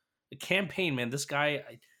floor, the campaign, man, this guy,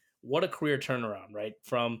 what a career turnaround, right?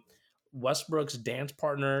 From Westbrook's dance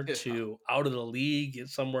partner to out of the league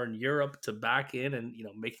somewhere in Europe to back in and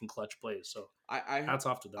making clutch plays. So hats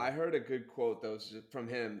off to them. I heard a good quote that was just from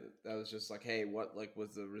him that was just like, hey, what like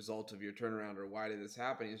was the result of your turnaround, or why did this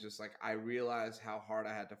happen? He's just like, I realized how hard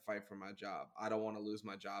I had to fight for my job. I don't want to lose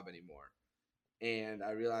my job anymore. And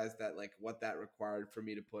I realized that like what that required for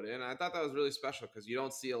me to put in. And I thought that was really special because you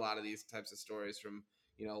don't see a lot of these types of stories from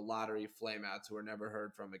lottery flameouts who are never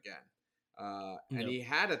heard from again. And he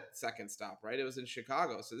had a second stop, right? It was in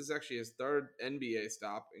Chicago. So this is actually his 3rd NBA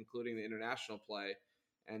stop, including the international play.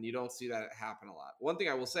 And you don't see that happen a lot. One thing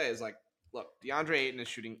I will say is like, look, DeAndre Ayton is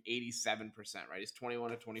shooting 87%, right? He's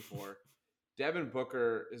 21 of 24. Devin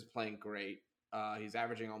Booker is playing great. He's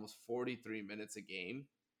averaging almost 43 minutes a game.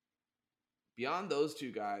 Beyond those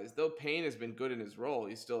two guys, though Payne has been good in his role,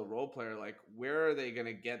 he's still a role player. Like, where are they going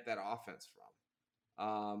to get that offense from?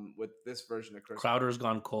 With this version of Chris Crowder's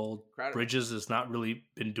gone cold. Bridges has not really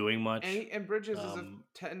been doing much. And Bridges is a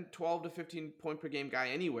 10, 12 to 15 point per game guy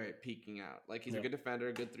anyway, peaking out. Like, he's a good defender,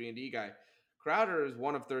 a good 3-and-D guy. Crowder is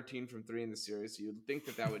 1 of 13 from 3 in the series, so you'd think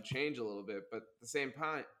that would change a little bit. But at the same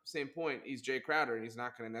point, he's Jay Crowder, and he's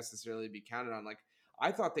not going to necessarily be counted on. Like,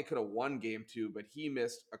 I thought they could have won game 2, but he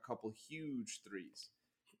missed a couple huge threes.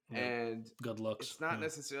 And good looks. It's not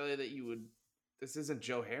necessarily that you would. This isn't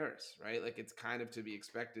Joe Harris, right? Like, it's kind of to be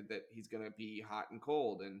expected that he's going to be hot and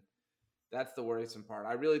cold, and that's the worrisome part.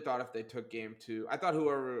 I really thought if they took game 2, I thought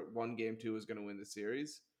whoever won game 2 was going to win the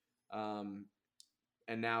series.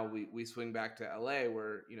 And now we swing back to LA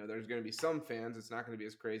where, there's going to be some fans. It's not going to be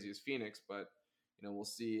as crazy as Phoenix, but, we'll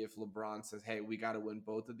see if LeBron says, hey, we got to win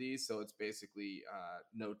both of these. So it's basically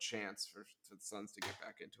no chance for the Suns to get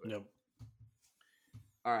back into it. Yep.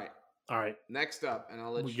 All right. Next up, and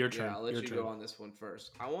I'll let you, your turn. I'll let you go on this one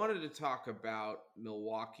first. I wanted to talk about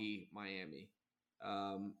Milwaukee, Miami.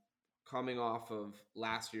 Coming off of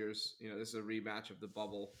last year's, this is a rematch of the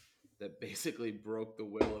bubble that basically broke the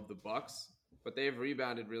will of the Bucks, but they've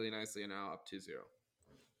rebounded really nicely and now up 2-0.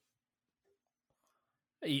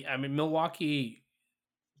 I mean, Milwaukee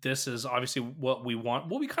this is obviously what we want.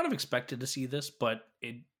 Well, we kind of expected to see this, but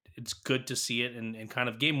it's good to see it. And kind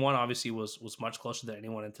of game one obviously was much closer than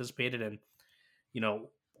anyone anticipated. And you know,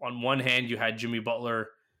 on one hand, you had Jimmy Butler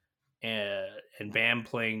and, Bam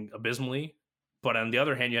playing abysmally, but on the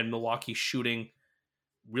other hand, you had Milwaukee shooting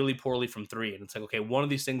really poorly from three. And it's like, okay, one of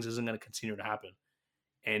these things isn't going to continue to happen.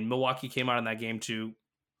 And Milwaukee came out in that game too,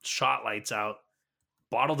 shot lights out,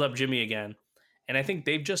 bottled up Jimmy again. And I think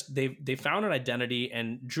they've found an identity.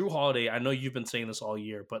 And Drew Holiday, I know you've been saying this all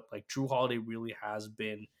year, but like Drew Holiday really has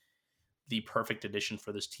been the perfect addition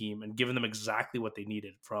for this team and given them exactly what they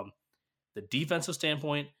needed from the defensive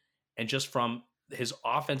standpoint and just from his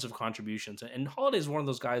offensive contributions. And Holiday is one of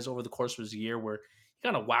those guys over the course of his year where he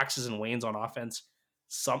kind of waxes and wanes on offense.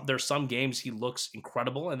 There's some games he looks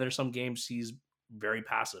incredible, and there's some games he's very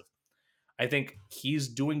passive. I think he's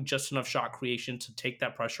doing just enough shot creation to take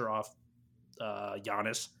that pressure off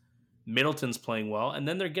Giannis. Middleton's playing well, and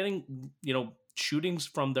then they're getting shootings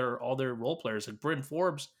from all their role players. Like Bryn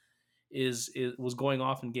Forbes was going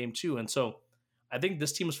off in game two, and so I think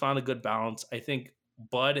this team has found a good balance. I think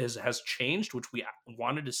Bud has changed, which we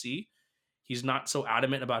wanted to see. He's not so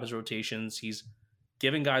adamant about his rotations. He's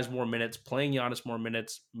giving guys more minutes, playing Giannis more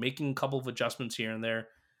minutes, making a couple of adjustments here and there.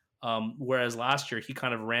 Whereas last year, he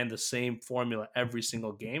kind of ran the same formula every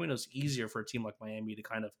single game, and it was easier for a team like Miami to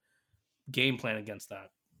kind of game plan against that.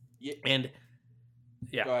 Yeah. And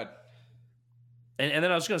yeah, go ahead. And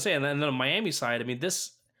then I was going to say, and then on Miami side, I mean,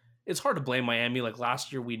 it's hard to blame Miami. Like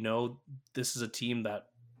last year, we know this is a team that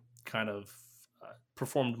kind of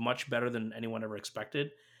performed much better than anyone ever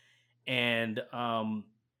expected. And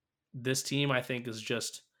this team, I think, is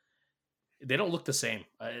just, they don't look the same.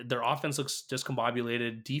 Their offense looks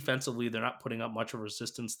discombobulated. Defensively, they're not putting up much of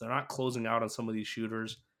resistance. They're not closing out on some of these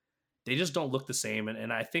shooters. They just don't look the same.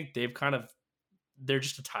 And I think they're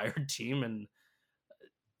just a tired team. And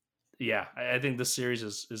yeah, I think this series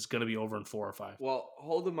is going to be over in 4 or 5. Well,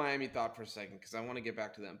 hold the Miami thought for a second because I want to get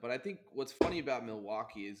back to them. But I think what's funny about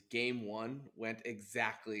Milwaukee is game one went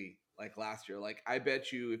exactly like last year. Like, I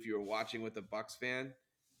bet you if you were watching with a Bucks fan,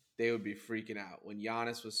 they would be freaking out. When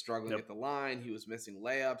Giannis was struggling at the line, he was missing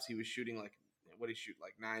layups. He was shooting like, what did he shoot?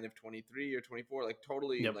 Like 9 of 23 or 24? Like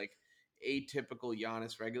totally like atypical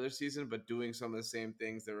Giannis regular season, but doing some of the same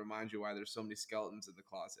things that remind you why there's so many skeletons in the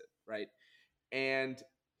closet, right? And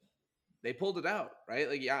they pulled it out, right?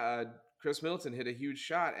 Like, Chris Middleton hit a huge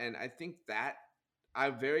shot. And I think that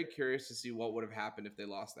I'm very curious to see what would have happened if they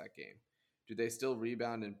lost that game. Do they still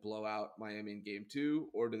rebound and blow out Miami in game two,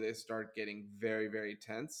 or do they start getting very, very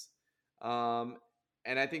tense?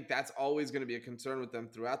 And I think that's always going to be a concern with them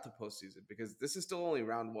throughout the postseason because this is still only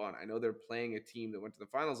round one. I know they're playing a team that went to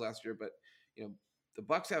the finals last year, but the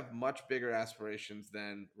Bucks have much bigger aspirations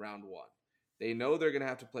than round one. They know they're going to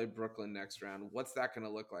have to play Brooklyn next round. What's that going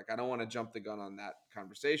to look like? I don't want to jump the gun on that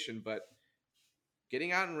conversation, but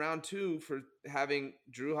getting out in round two for having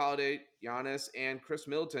Drew Holiday, Giannis, and Chris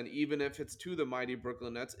Middleton, even if it's to the mighty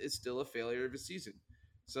Brooklyn Nets, is still a failure of a season.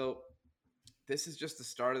 So this is just the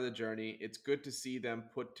start of the journey. It's good to see them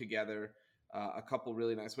put together a couple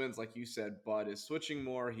really nice wins. Like you said, Bud is switching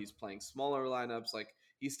more. He's playing smaller lineups. Like,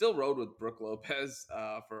 he still rode with Brook Lopez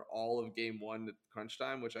for all of game one at crunch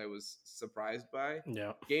time, which I was surprised by.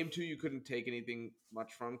 Yeah. Game two, you couldn't take anything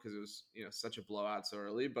much from because it was such a blowout so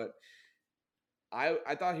early. But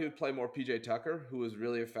I thought he would play more PJ Tucker, who was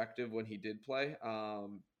really effective when he did play.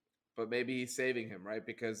 But maybe he's saving him, right?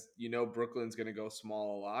 Because Brooklyn's going to go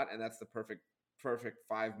small a lot, and that's the perfect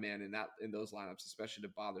 5-man in those lineups, especially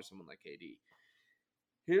to bother someone like KD.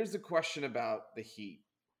 Here's the question about the Heat.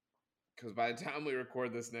 Because by the time we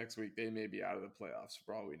record this next week, they may be out of the playoffs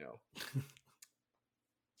for all we know.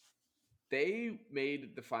 They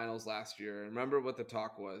made the finals last year. And remember what the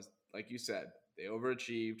talk was. Like you said, they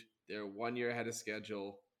overachieved. They're 1 year ahead of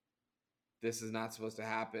schedule. This is not supposed to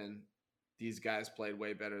happen. These guys played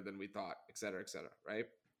way better than we thought, et cetera, right?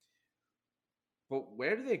 But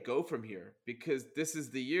where do they go from here? Because this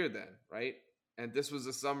is the year then, right? And this was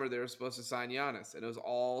the summer they were supposed to sign Giannis. And it was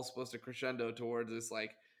all supposed to crescendo towards this,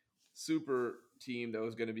 like, super team that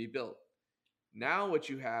was going to be built. Now what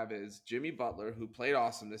you have is Jimmy Butler, who played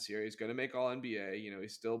awesome this year. He's going to make All-NBA.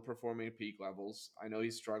 He's still performing at peak levels. I know he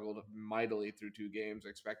struggled mightily through 2 games. I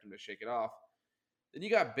expect him to shake it off. Then you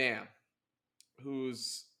got Bam,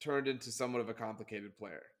 who's turned into somewhat of a complicated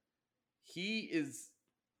player.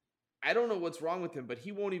 I don't know what's wrong with him, but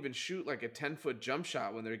he won't even shoot like a 10-foot jump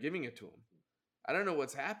shot when they're giving it to him. I don't know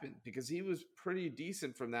what's happened because he was pretty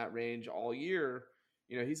decent from that range all year.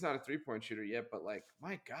 He's not a 3-point shooter yet, but like,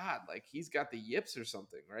 my God, like he's got the yips or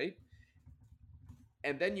something, right?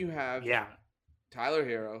 And then you have Tyler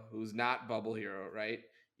Hero, who's not bubble hero, right?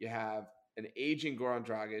 You have an aging Goran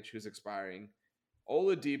Dragic who's expiring.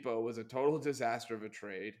 Oladipo was a total disaster of a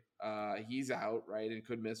trade. He's out, right, and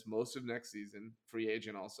could miss most of next season. Free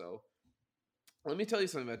agent also. Let me tell you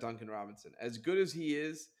something about Duncan Robinson. As good as he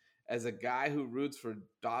is, as a guy who roots for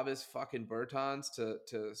Davis fucking Bertans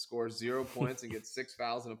to score 0 points and get 6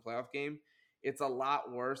 fouls in a playoff game, it's a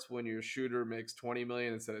lot worse when your shooter makes 20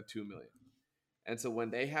 million instead of 2 million. And so when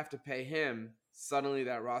they have to pay him, suddenly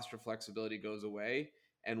that roster flexibility goes away.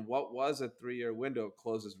 And what was a 3-year window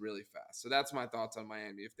closes really fast. So that's my thoughts on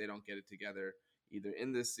Miami if they don't get it together either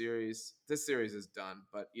in this series. This series is done,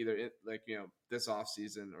 but either this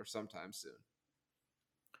offseason or sometime soon.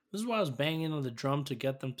 This is why I was banging on the drum to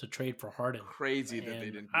get them to trade for Harden. Crazy that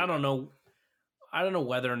they didn't. I don't know. I don't know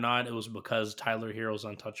whether or not it was because Tyler Hero's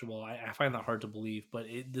untouchable. I find that hard to believe, but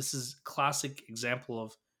this is classic example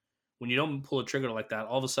of when you don't pull a trigger like that,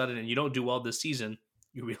 all of a sudden, and you don't do well this season,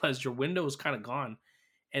 you realize your window is kind of gone.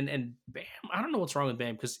 And Bam, I don't know what's wrong with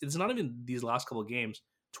Bam because it's not even these last couple of games.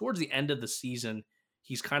 Towards the end of the season,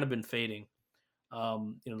 he's kind of been fading.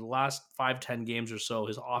 The last 5-10 games or so,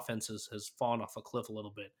 his offense has fallen off a cliff a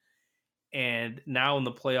little bit. And now in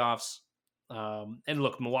the playoffs, and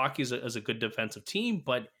look, Milwaukee is a good defensive team,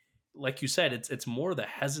 but like you said, it's more the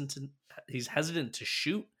hesitant. He's hesitant to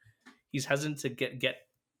shoot. He's hesitant to get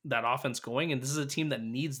that offense going, and this is a team that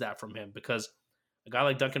needs that from him because a guy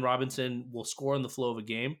like Duncan Robinson will score in the flow of a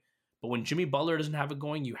game, but when Jimmy Butler doesn't have it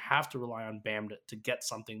going, you have to rely on Bam to get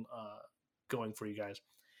something going for you guys.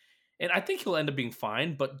 And I think he'll end up being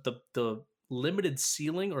fine, but the limited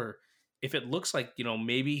ceiling, or if it looks like,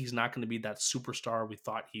 maybe he's not going to be that superstar we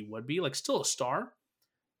thought he would be, like still a star,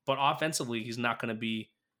 but offensively, he's not going to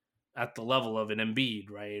be at the level of an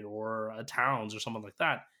Embiid, right? Or a Towns or someone like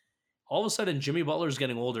that. All of a sudden, Jimmy Butler is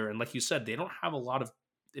getting older. And like you said, they don't have a lot of,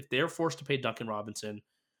 if they're forced to pay Duncan Robinson,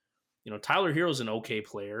 Tyler Hero's an okay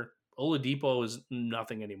player. Oladipo is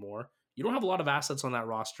nothing anymore. You don't have a lot of assets on that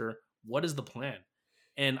roster. What is the plan?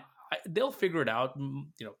 And they'll figure it out.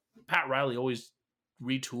 Pat Riley always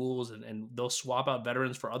retools and they'll swap out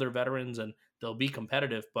veterans for other veterans and they'll be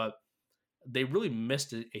competitive, but they really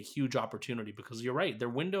missed a huge opportunity because you're right. Their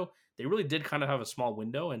window, they really did kind of have a small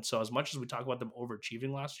window. And so as much as we talk about them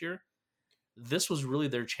overachieving last year, this was really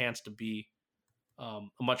their chance to be a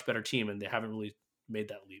much better team. And they haven't really made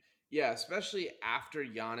that leap. Yeah, especially after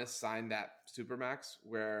Giannis signed that Supermax,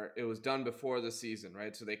 where it was done before the season,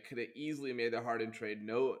 right? So they could have easily made the Harden trade.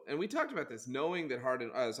 And we talked about this, knowing that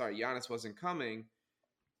Giannis wasn't coming.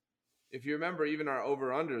 If you remember, even our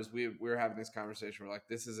over-unders, we were having this conversation. We're like,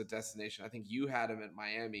 this is a destination. I think you had him at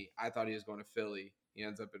Miami. I thought he was going to Philly. He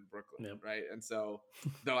ends up in Brooklyn, Yep. right? And so,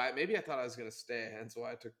 though maybe I thought I was going to stay, hence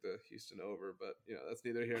why I took the Houston over. But, that's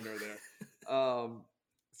neither here nor there.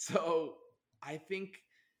 So I think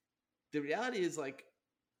the reality is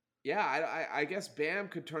I guess Bam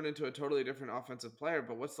could turn into a totally different offensive player,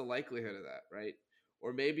 but what's the likelihood of that, right?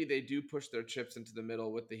 Or maybe they do push their chips into the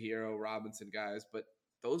middle with the Hero, Robinson guys, but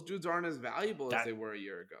those dudes aren't as valuable as they were a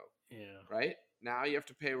year ago. Yeah. Right? Now you have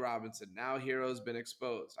to pay Robinson. Now Hero's been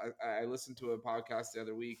exposed. I listened to a podcast the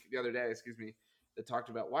other day, that talked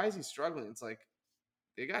about why is he struggling? It's like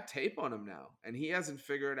they got tape on him now, and he hasn't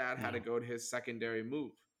figured out how to go to his secondary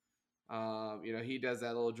move. He does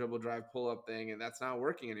that little dribble drive pull up thing, and that's not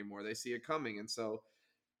working anymore. They see it coming, and so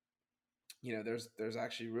there's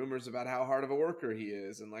actually rumors about how hard of a worker he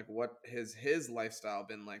is, and like what his lifestyle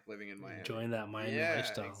been like living in Miami. Enjoying that Miami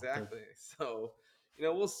lifestyle. Exactly. So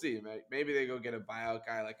we'll see. Maybe they go get a buyout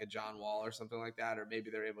guy like a John Wall or something like that, or maybe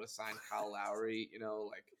they're able to sign Kyle Lowry.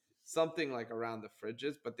 Like something like around the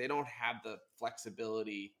fridges, but they don't have the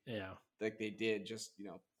flexibility. Yeah. Like they did just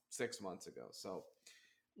 6 months ago. So.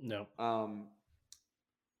 No.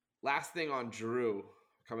 Last thing on Jrue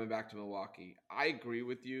coming back to Milwaukee. I agree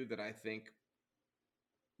with you that I think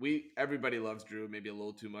everybody loves Jrue, maybe a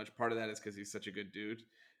little too much. Part of that is because he's such a good dude.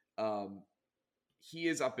 He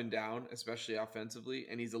is up and down, especially offensively,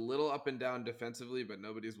 and he's a little up and down defensively, but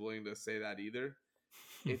nobody's willing to say that either.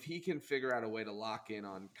 If he can figure out a way to lock in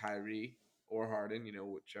on Kyrie or Harden,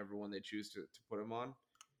 whichever one they choose to put him on,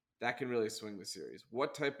 that can really swing the series.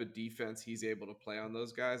 What type of defense he's able to play on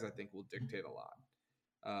those guys, I think will dictate a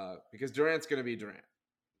lot. Because Durant's going to be Durant.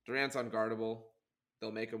 Durant's unguardable.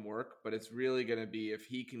 They'll make him work, but it's really going to be if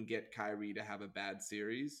he can get Kyrie to have a bad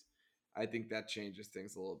series. I think that changes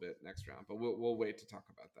things a little bit next round, but we'll wait to talk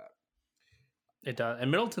about that. It does.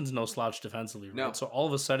 And Middleton's no slouch defensively, right? No. So all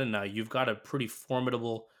of a sudden now you've got a pretty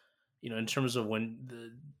formidable, in terms of when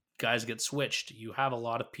the guys get switched, you have a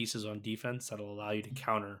lot of pieces on defense that'll allow you to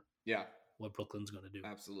counter what Brooklyn's going to do.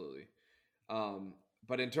 Absolutely.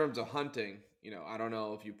 But in terms of hunting, I don't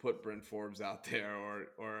know if you put Bryn Forbes out there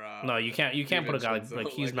or No, you can't put a guy like DiVincenzo,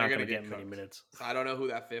 he's like they're not going gonna to get get many cooked. minutes. So I don't know who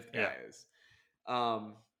that fifth Yeah. guy is.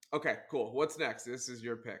 Okay, cool. What's next? This is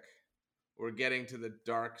your pick. We're getting to the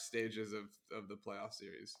dark stages of the playoff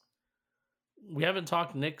series. We haven't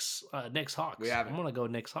talked Knicks Hawks. We haven't. I'm going to go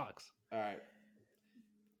Knicks Hawks. All right.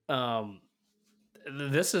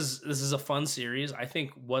 This is a fun series. I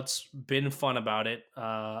think what's been fun about it,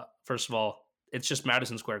 first of all, it's just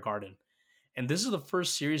Madison Square Garden. And this is the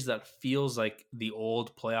first series that feels like the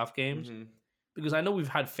old playoff games. Mm-hmm. Because I know we've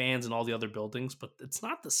had fans in all the other buildings, but it's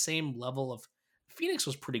not the same level of Phoenix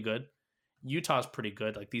was pretty good. Utah's pretty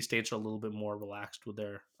good. Like these states are a little bit more relaxed with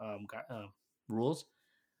their rules.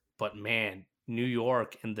 But man, New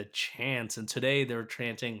York and the chants, and today they were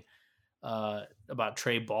chanting about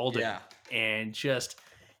Trey Baldwin,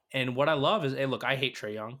 and what I love is, hey, look, I hate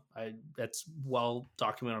Trae Young. That's well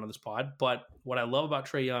documented on this pod. But what I love about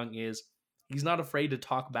Trae Young is he's not afraid to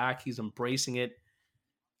talk back. He's embracing it.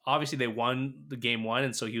 Obviously, they won the game one,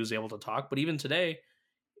 and so he was able to talk. But even today,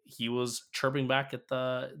 he was chirping back at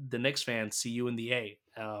the Knicks fans, "See you in the A."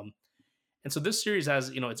 And so this series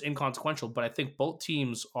has, it's inconsequential, but I think both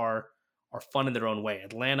teams are fun in their own way.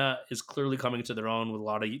 Atlanta is clearly coming into their own with a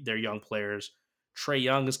lot of their young players. Trae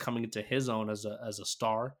Young is coming into his own as a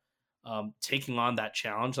star, taking on that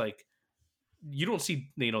challenge. Like you don't see,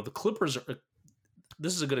 the Clippers are.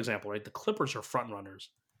 This is a good example, right? The Clippers are front runners.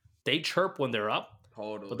 They chirp when they're up,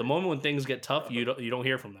 totally. But the moment when things get tough, you don't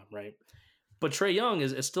hear from them, right? But Trae Young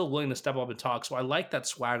is still willing to step up and talk. So I like that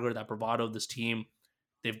swagger, that bravado of this team.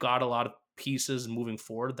 They've got a lot of pieces moving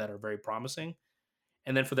forward that are very promising.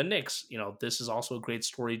 And then for the Knicks, this is also a great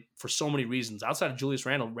story for so many reasons. Outside of Julius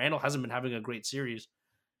Randle, Randle hasn't been having a great series,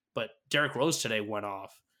 but Derrick Rose today went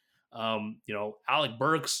off. Alec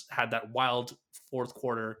Burks had that wild fourth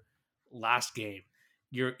quarter last game.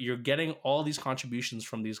 You're getting all these contributions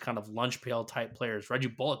from these kind of lunch pail type players. Reggie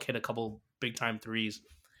Bullock hit a couple big time threes.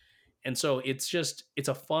 And so it's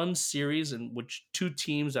a fun series in which two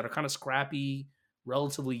teams that are kind of scrappy,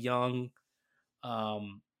 relatively young.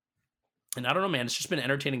 And I don't know, man, it's just been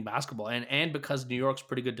entertaining basketball. And because New York's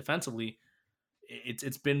pretty good defensively,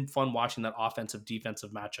 it's been fun watching that offensive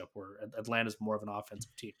defensive matchup where Atlanta's more of an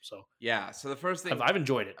offensive team. So yeah, so the first thing I've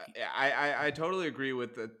enjoyed it. I totally agree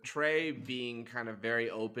with the Trae being kind of very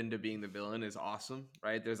open to being the villain is awesome,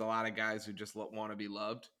 right? There's a lot of guys who just want to be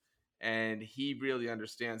loved, and he really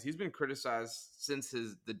understands. He's been criticized since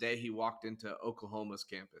the day he walked into Oklahoma's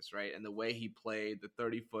campus, right? And the way he played, the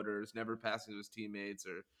 30-footers, never passing to his teammates,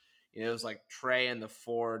 or it was like Trae and the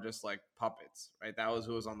four just like puppets, right? That was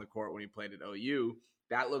who was on the court when he played at OU.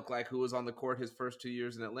 That looked like who was on the court his first 2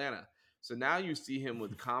 years in Atlanta. So now you see him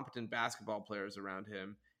with competent basketball players around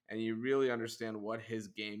him, and you really understand what his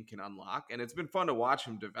game can unlock. And it's been fun to watch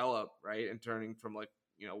him develop, right? And turning from what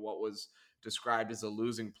was described as a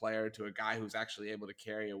losing player to a guy who's actually able to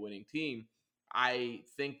carry a winning team. I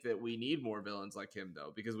think that we need more villains like him,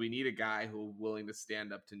 though, because we need a guy who's willing to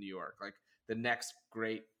stand up to New York, like the next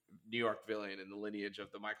great New York villain in the lineage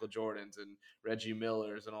of the Michael Jordans and Reggie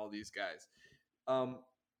Millers and all these guys.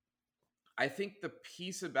 I think the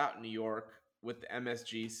piece about New York with the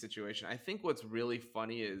MSG situation, I think what's really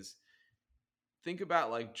funny is think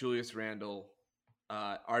about like Julius Randle,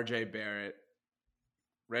 RJ Barrett,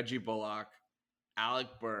 Reggie Bullock, Alec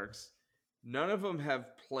Burks. None of them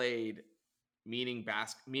have played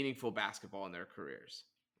meaningful basketball in their careers,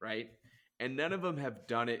 right? And none of them have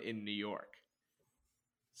done it in New York.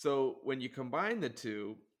 So when you combine the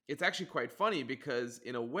two, it's actually quite funny because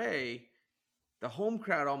in a way, the home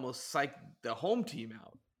crowd almost psyched the home team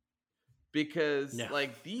out because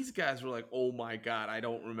like these guys were like, oh my God, I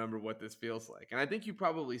don't remember what this feels like. And I think you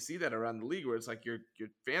probably see that around the league where it's like your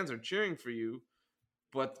fans are cheering for you,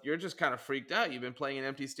 but you're just kind of freaked out. You've been playing in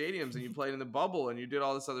empty stadiums and you played in the bubble and you did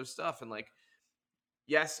all this other stuff. And like,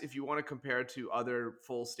 yes, if you want to compare to other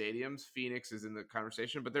full stadiums, Phoenix is in the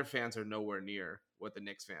conversation, but their fans are nowhere near what the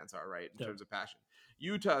Knicks fans are, right, in terms of passion.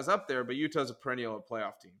 Utah's up there, but Utah's a perennial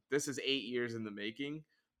playoff team. This is 8 years in the making,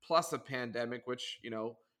 plus a pandemic, which,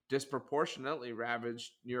 disproportionately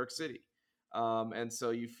ravaged New York City. And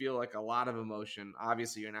so you feel like a lot of emotion.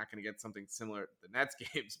 Obviously, you're not going to get something similar to the Nets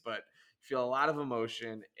games, but you feel a lot of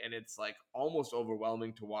emotion, and it's like almost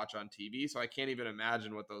overwhelming to watch on TV. So I can't even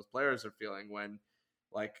imagine what those players are feeling when,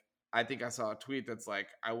 like, I think I saw a tweet that's like,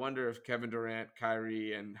 I wonder if Kevin Durant,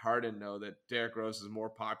 Kyrie, and Harden know that Derrick Rose is more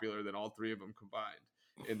popular than all three of them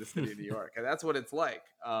combined in the city of New York. And that's what it's like.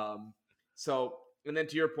 And then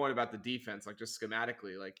to your point about the defense, like just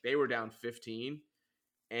schematically, like they were down 15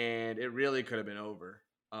 and it really could have been over.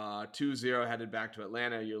 2-0 headed back to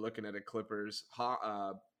Atlanta. You're looking at a Clippers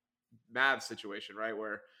Mavs situation, right?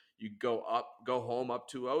 Where you go home up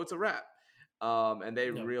 2-0, it's a wrap. And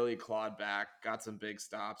they Yep. really clawed back, got some big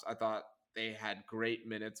stops. I thought they had great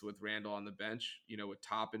minutes with Randall on the bench, with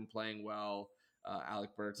Toppin playing well,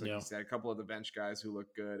 Alec Burks, like you Yeah. said, a couple of the bench guys who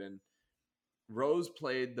look good. And Rose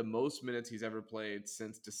played the most minutes he's ever played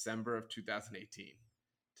since December of 2018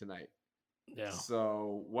 tonight. Yeah.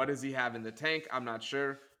 So what does he have in the tank? I'm not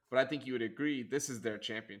sure, but I think you would agree this is their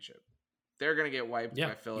championship. They're going to get wiped Yeah.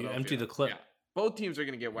 by Philadelphia. You empty the clip. Yeah. Both teams are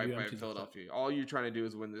going to get You wiped by empty the clip. Philadelphia. All you're trying to do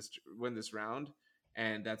is win this round,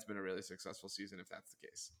 and that's been a really successful season if that's the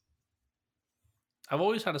case. I've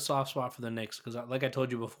always had a soft spot for the Knicks because, like I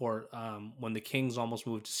told you before, when the Kings almost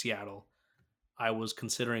moved to Seattle, I was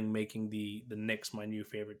considering making the Knicks my new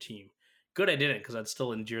favorite team. Good, I didn't, because I'd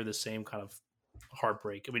still endure the same kind of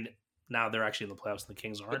heartbreak. I mean, now they're actually in the playoffs and the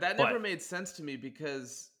Kings aren't. But that never made sense to me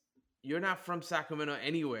because you're not from Sacramento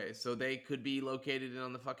anyway, so they could be located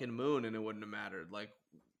on the fucking moon and it wouldn't have mattered. Like,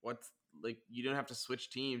 you don't have to switch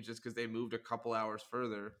teams just because they moved a couple hours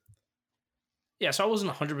further. Yeah, so I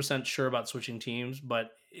wasn't 100% sure about switching teams,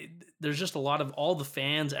 but there's just a lot of all the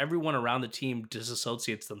fans, everyone around the team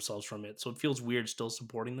disassociates themselves from it. So it feels weird still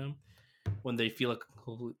supporting them when they feel a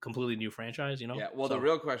completely new franchise, Yeah, well, the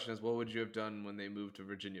real question is, what would you have done when they moved to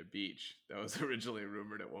Virginia Beach? That was originally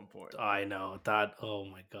rumored at one point. I know that. Oh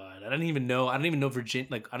my god, I didn't even know Virginia.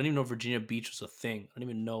 Like, I didn't even know Virginia Beach was a thing. I didn't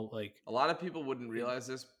even know, like, a lot of people wouldn't realize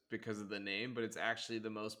this because of the name, but it's actually the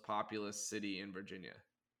most populous city in Virginia.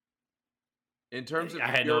 In terms of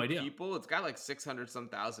people, it's got like 600 some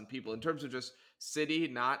thousand people. In terms of just city,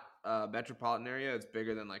 not metropolitan area, it's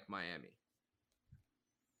bigger than like Miami.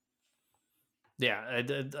 Yeah,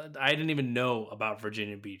 I didn't even know about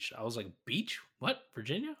Virginia Beach. I was like, beach? What?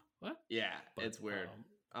 Virginia? What? Yeah, but it's weird.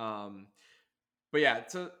 But yeah,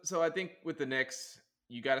 so I think with the Knicks,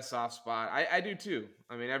 you got a soft spot. I do too.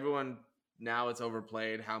 I mean, everyone now, it's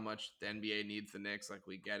overplayed how much the NBA needs the Knicks. Like,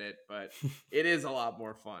 we get it, but it is a lot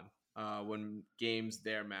more fun when games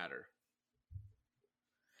there matter.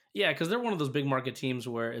 Yeah, because they're one of those big market teams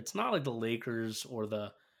where it's not like the Lakers or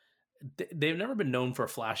they've never been known for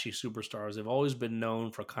flashy superstars. They've always been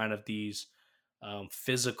known for kind of these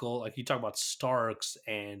physical, like you talk about Starks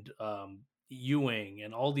and Ewing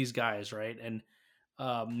and all these guys, right? And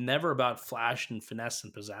never about flash and finesse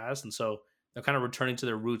and pizzazz. And so they're kind of returning to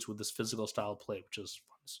their roots with this physical style of play, which is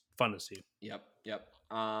fun to see. Yep.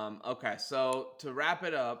 Okay, so to wrap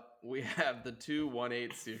it up, we have the 2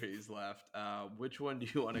 1-8 series left. Which one do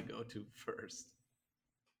you want to go to first?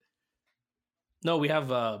 No, we have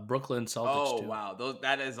Brooklyn Celtics. Oh, wow.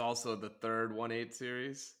 That is also the third 1-8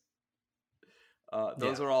 series.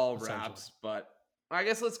 Those are all wraps, but I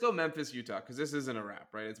guess let's go Memphis, Utah, because this isn't a wrap,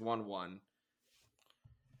 right? It's 1-1.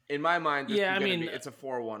 In my mind, it's a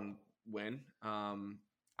 4-1 win.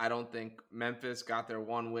 I don't think Memphis got their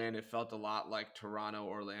one win. It felt a lot like Toronto,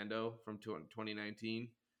 Orlando from 2019,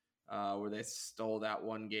 where they stole that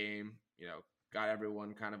one game, got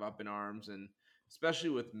everyone kind of up in arms. And especially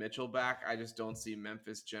with Mitchell back, I just don't see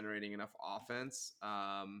Memphis generating enough offense,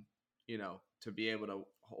 to be able to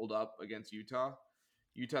hold up against Utah.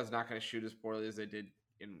 Utah's not going to shoot as poorly as they did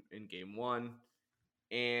in game one.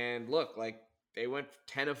 And look, like, they went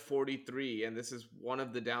 10 of 43, and this is one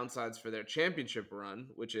of the downsides for their championship run,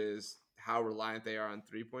 which is how reliant they are on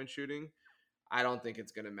three-point shooting. I don't think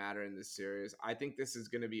it's going to matter in this series. I think this is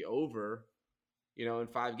going to be over, in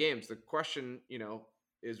 5 games. The question,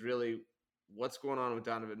 is really what's going on with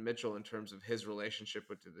Donovan Mitchell in terms of his relationship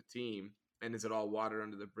with the team, and is it all water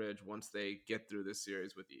under the bridge once they get through this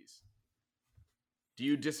series with ease? Do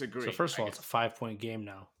you disagree? So first of all, it's a 5-point game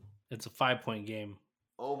now. It's a 5-point game.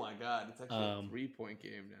 Oh my God, it's actually a 3-point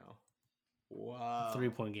game now. Wow.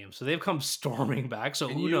 3-point game. So they've come storming back. So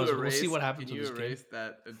who knows? We'll see what happens with this game. Can you erase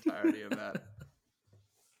that entirety of that?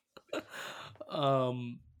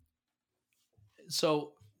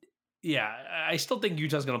 So, yeah, I still think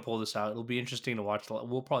Utah's going to pull this out. It'll be interesting to watch.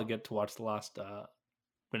 We'll probably get to watch the last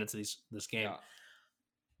minutes of this game. Yeah.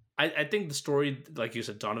 I think the story, like you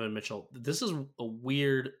said, Donovan Mitchell, this is a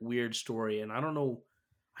weird story. And I don't know.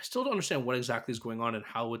 I still don't understand what exactly is going on and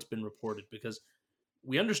how it's been reported, because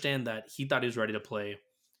we understand that he thought he was ready to play.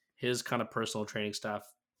 His kind of personal training staff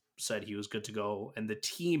said he was good to go, and the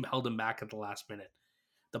team held him back at the last minute.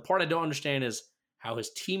 The part I don't understand is how his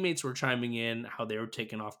teammates were chiming in, how they were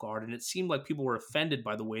taken off guard, and it seemed like people were offended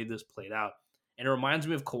by the way this played out. And it reminds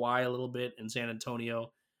me of Kawhi a little bit in San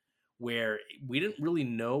Antonio, where we didn't really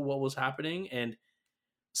know what was happening, and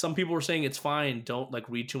some people were saying it's fine, don't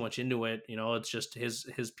read too much into it. It's just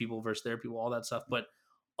his people versus their people, all that stuff. But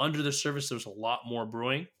under the surface, there's a lot more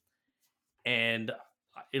brewing, and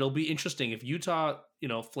it'll be interesting if Utah,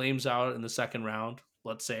 flames out in the second round,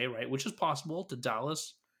 let's say, right, which is possible to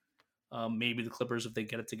Dallas, maybe the Clippers if they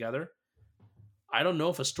get it together. I don't know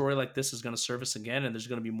if a story like this is going to surface again, and there's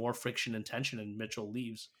going to be more friction and tension, and Mitchell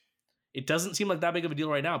leaves. It doesn't seem like that big of a deal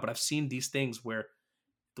right now, but I've seen these things where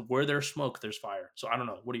there's smoke, there's fire. So I don't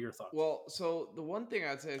know. What are your thoughts? Well, so the one thing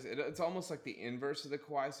I'd say is it's almost like the inverse of the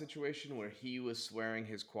Kawhi situation where he was swearing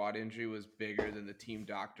his quad injury was bigger than the team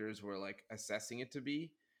doctors were like assessing it to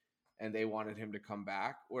be, and they wanted him to come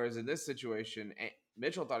back. Whereas in this situation,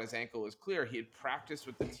 Mitchell thought his ankle was clear. He had practiced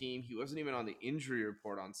with the team. He wasn't even on the injury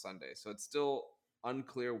report on Sunday. So it's still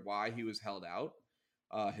unclear why he was held out.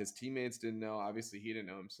 His teammates didn't know. Obviously, he didn't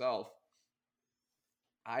know himself.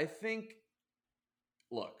 I think,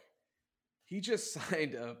 look, he just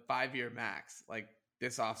signed a 5-year max like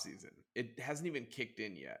this offseason. It hasn't even kicked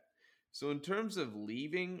in yet. So, in terms of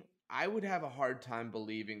leaving, I would have a hard time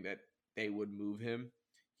believing that they would move him.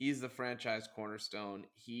 He's the franchise cornerstone.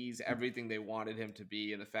 He's everything they wanted him to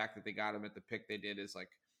be. And the fact that they got him at the pick they did is like,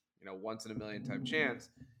 once in a million type chance.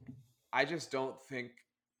 I just don't think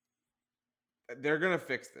they're going to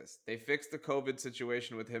fix this. They fixed the COVID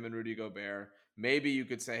situation with him and Rudy Gobert. Maybe you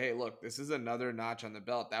could say, hey, look, this is another notch on the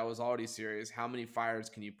belt. That was already serious. How many fires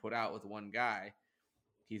can you put out with one guy?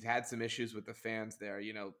 He's had some issues with the fans there.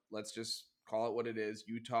 Let's just call it what it is.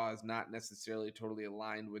 Utah is not necessarily totally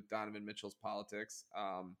aligned with Donovan Mitchell's politics.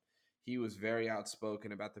 He was very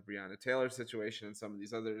outspoken about the Breonna Taylor situation and some of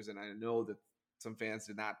these others. And I know that some fans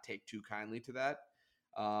did not take too kindly to that.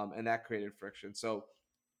 And that created friction. So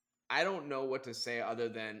I don't know what to say other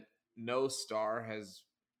than no star has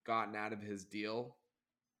gotten out of his deal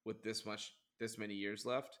with this many years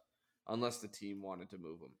left, unless the team wanted to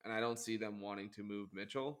move him. And I don't see them wanting to move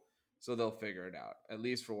Mitchell, so they'll figure it out at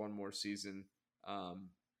least for one more season,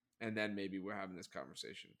 and then maybe we're having this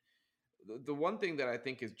conversation. The one thing that I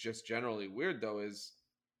think is just generally weird though is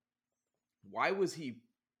why was he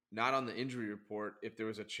not on the injury report if there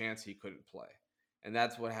was a chance he couldn't play? And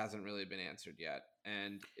that's what hasn't really been answered yet.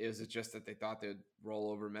 And is it just that they thought they'd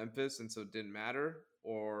roll over Memphis and so it didn't matter,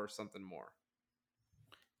 or something more?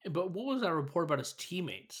 But what was that report about his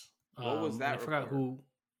teammates? What was I that forgot report? who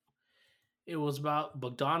it was about,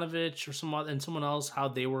 Bogdanovich or someone else. How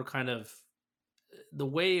they were kind of the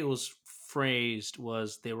way it was phrased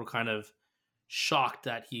was they were kind of shocked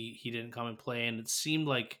that he didn't come and play, and it seemed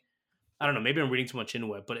like I don't know. Maybe I'm reading too much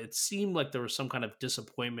into it, but it seemed like there was some kind of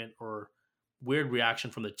disappointment or weird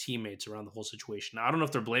reaction from the teammates around the whole situation. Now, I don't know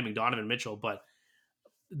if they're blaming Donovan Mitchell, but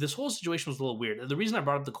this whole situation was a little weird. The reason I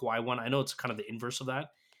brought up the Kawhi one, I know it's kind of the inverse of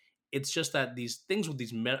that. It's just that these things with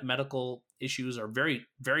these medical issues are very,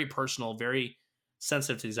 very personal, very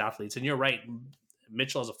sensitive to these athletes. And you're right,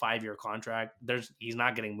 Mitchell has a 5-year contract. He's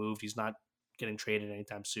not getting moved. He's not getting traded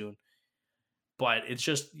anytime soon. But it's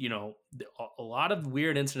just a lot of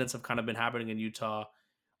weird incidents have kind of been happening in Utah.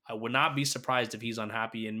 I would not be surprised if he's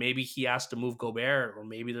unhappy, and maybe he has to move Gobert, or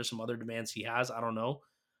maybe there's some other demands he has. I don't know.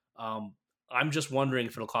 I'm just wondering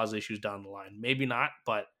if it'll cause issues down the line. Maybe not,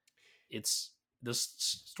 but it's this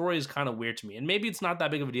story is kind of weird to me. And maybe it's not that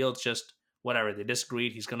big of a deal. It's just whatever. They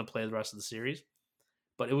disagreed. He's going to play the rest of the series,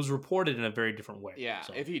 but it was reported in a very different way. Yeah,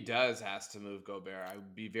 So if he does has to move Gobert, I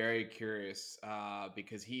would be very curious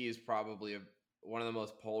because he is probably one of the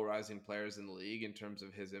most polarizing players in the league in terms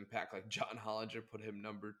of his impact. Like John Hollinger put him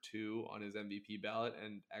number 2 on his MVP ballot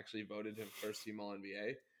and actually voted him first team All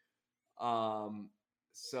NBA.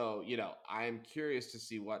 So I'm curious to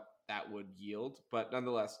see what that would yield, but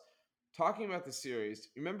nonetheless, talking about the series,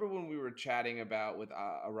 remember when we were chatting about with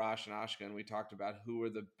Arash and Ashkan, we talked about who were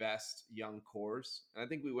the best young cores, and I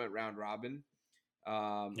think we went round robin.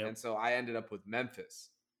 yep. And so I ended up with Memphis,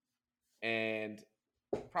 and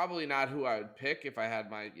probably not who I would pick if I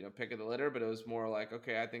had my pick of the litter, but it was more like,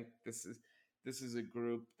 okay, I think this is a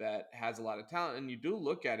group that has a lot of talent, and you do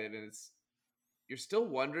look at it, and you're still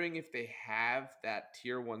wondering if they have that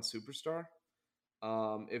tier 1 superstar.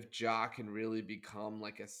 If Ja can really become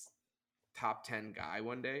like a top 10 guy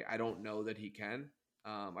one day. I don't know that he can.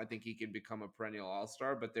 I think he can become a perennial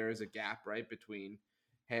all-star, but there is a gap, right, between,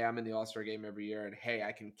 hey, I'm in the all-star game every year, and hey,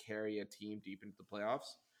 I can carry a team deep into the playoffs.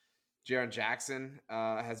 Jaren Jackson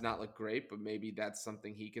has not looked great, but maybe that's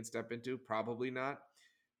something he can step into. Probably not.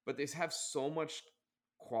 But they have so much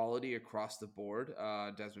quality across the board.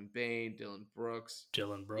 Desmond Bain, Dylan Brooks.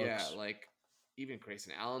 Dylan Yeah, Brooks. like even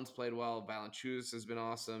Grayson Allen's played well. Valanciunas has been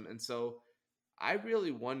awesome. And so I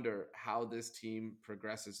really wonder how this team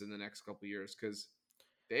progresses in the next couple of years because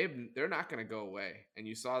they're not going to go away. And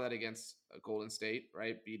you saw that against Golden State,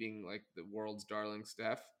 right? Beating like the world's darling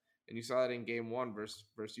Steph And you saw that in game one versus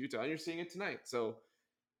Utah, and you're seeing it tonight. So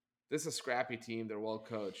this is a scrappy team. They're well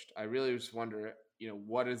coached. I really just wonder,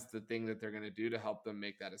 what is the thing that they're going to do to help them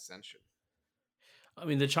make that ascension? I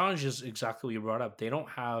mean, the challenge is exactly what you brought up. They don't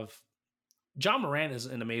have John Morant is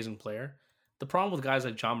an amazing player. The problem with guys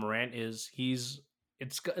like John Morant is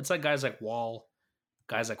it's like guys like Wall,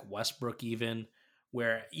 guys like Westbrook, even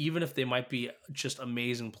where even if they might be just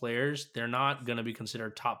amazing players, they're not going to be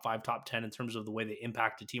considered top 5, top 10 in terms of the way they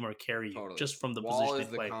impact a team or carry you Totally. just from the Wall position they is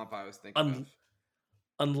the play. comp I was thinking of.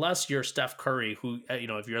 Unless you're Steph Curry, who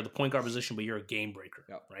if you're the point guard position, but you're a game breaker,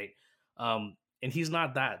 Yep. right? And he's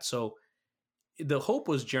not that. So the hope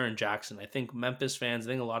was Jaren Jackson. I think Memphis fans,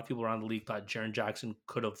 I think a lot of people around the league thought Jaren Jackson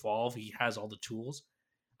could evolve. He has all the tools.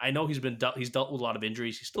 I know he's dealt with a lot of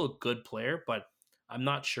injuries. He's still a good player, but I'm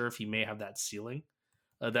not sure if he may have that ceiling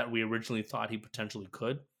that we originally thought he potentially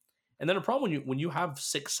could. And then the problem when you have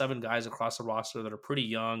 6, 7 guys across the roster that are pretty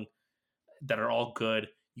young, that are all good,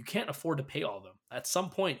 you can't afford to pay all of them. At some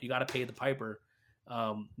point, you got to pay the piper.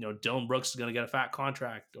 Dylan Brooks is going to get a fat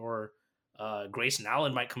contract, or Grayson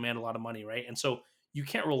Allen might command a lot of money, right? And so you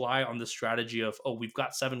can't rely on the strategy of, oh, we've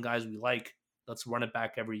got 7 guys we like, let's run it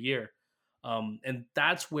back every year. And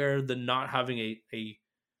that's where the not having a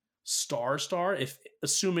star, if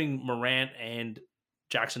assuming Morant and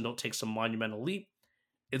Jackson don't take some monumental leap,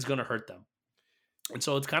 it's going to hurt them. And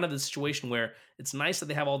so it's kind of the situation where it's nice that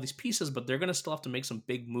they have all these pieces, but they're going to still have to make some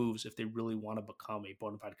big moves if they really want to become a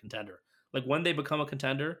bona fide contender. Like when they become a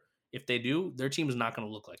contender, if they do, their team is not going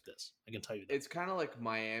to look like this. I can tell you that. It's kind of like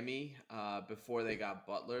Miami before they got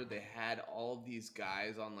Butler. They had all of these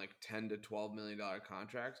guys on like $10 to $12 million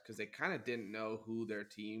contracts because they kind of didn't know who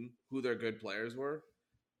their good players were.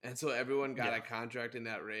 And so everyone got a contract in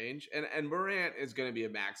that range. And Morant is going to be a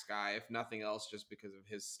max guy, if nothing else, just because of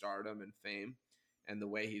his stardom and fame and the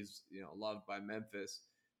way he's, loved by Memphis.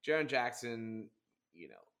 Jaren Jackson,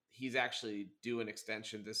 he's actually due an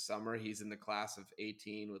extension this summer. He's in the class of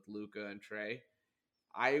 18 with Luka and Trey.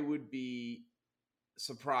 I would be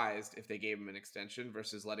surprised if they gave him an extension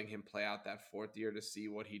versus letting him play out that 4th year to see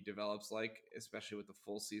what he develops like, especially with the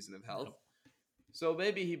full season of health. Yep. So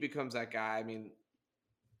maybe he becomes that guy. I mean,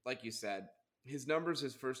 like you said, his numbers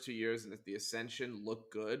his first 2 years and the ascension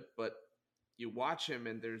look good, but you watch him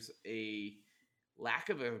and there's a lack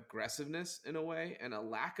of aggressiveness in a way and a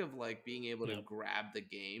lack of like being able to grab the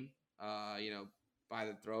game, by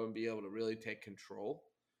the throw and be able to really take control.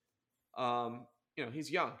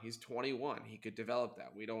 He's young. He's 21. He could develop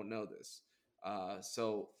that. We don't know this.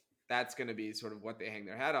 So that's going to be sort of what they hang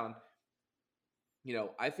their hat on.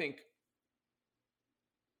 I think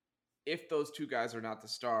if those 2 guys are not the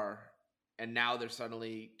star and now they're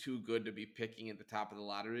suddenly too good to be picking at the top of the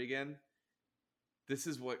lottery again, this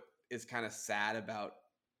is what is kind of sad about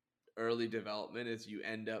early development is you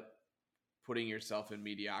end up putting yourself in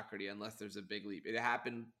mediocrity unless there's a big leap. It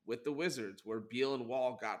happened with the Wizards where Beal and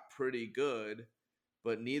Wall got pretty good,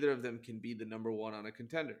 but neither of them can be the number 1 on a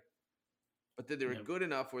contender. But then they were good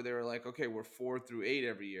enough where they were like, okay, we're 4 through 8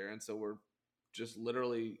 every year. And so we're just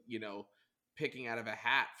literally, picking out of a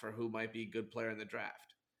hat for who might be a good player in the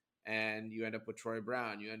draft. And you end up with Troy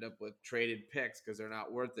Brown. You end up with traded picks because they're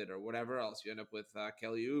not worth it or whatever else. You end up with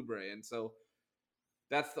Kelly Oubre. And so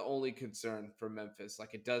that's the only concern for Memphis.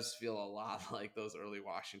 Like it does feel a lot like those early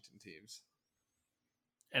Washington teams.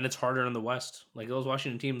 And it's harder in the West. Like those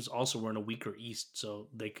Washington teams also were in a weaker East, so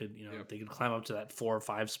they could, they could climb up to that 4 or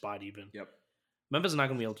 5 spot even. Yep. Memphis is not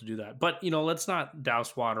going to be able to do that. But, let's not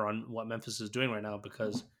douse water on what Memphis is doing right now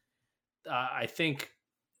because I think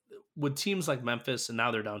with teams like Memphis, and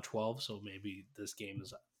now they're down 12, so maybe this game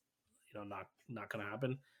is, not going to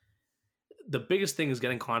happen. The biggest thing is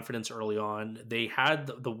getting confidence early on. They had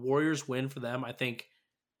the Warriors win for them, I think,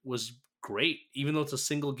 was great. Even though it's a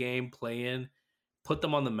single game play-in, put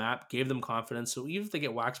them on the map, gave them confidence. So even if they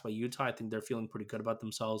get waxed by Utah, I think they're feeling pretty good about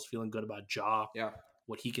themselves, feeling good about Ja,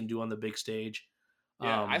 what he can do on the big stage.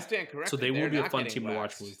 Yeah, I stand corrected. So they will be a fun team to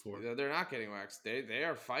watch moving forward. They're not getting waxed. They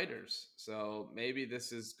are fighters. So maybe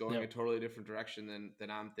this is going a totally different direction than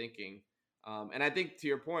I'm thinking. And I think to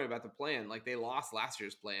your point about the plan, like they lost last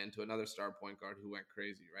year's plan to another star point guard who went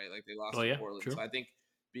crazy, right? Like they lost to Portland. True. So I think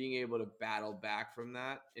being able to battle back from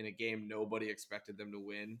that in a game nobody expected them to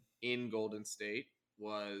win in Golden State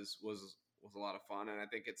was a lot of fun. And I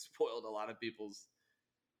think it spoiled a lot of people's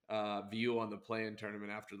view on the play-in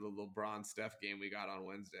tournament after the LeBron Steph game we got on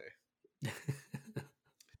Wednesday.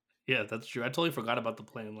 Yeah, that's true. I totally forgot about the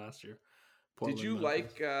play-in last year. Portland, did you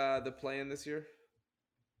like the play-in this year?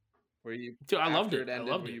 Were you? Dude, I loved it.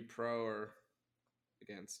 Were you pro or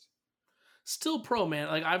against? Still pro, man.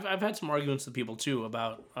 Like I've had some arguments with people too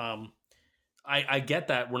about I get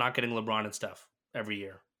that we're not getting LeBron and Steph every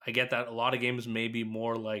year. I get that a lot of games may be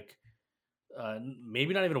more like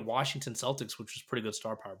maybe not even a Washington Celtics, which is pretty good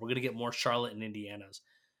star power. We're gonna get more Charlotte and Indiana's.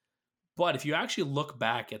 But if you actually look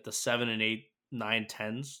back at the 7 and 8, 9,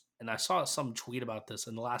 10s, and I saw some tweet about this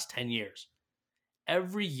in the last 10 years,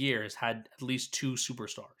 every year has had at least two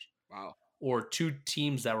superstars Wow. or two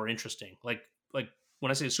teams that were interesting. Like when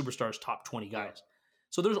I say superstars, top 20 Yeah. guys.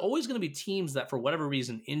 So there's always going to be teams that for whatever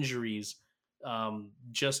reason, injuries,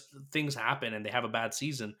 just things happen and they have a bad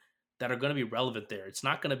season that are going to be relevant there. It's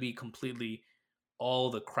not going to be completely all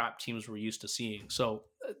the crap teams we're used to seeing. So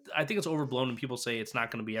I think it's overblown when people say it's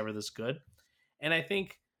not going to be ever this good. And I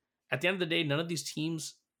think at the end of the day, none of these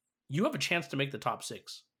teams, you have a chance to make the top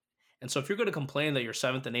six. And so if you're going to complain that you're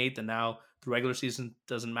seventh and eighth, and now the regular season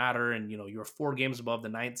doesn't matter, and you're 4 games above the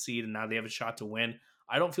ninth seed, and now they have a shot to win,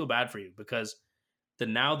 I don't feel bad for you because the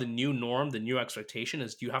new norm, the new expectation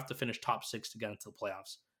is you have to finish top six to get into the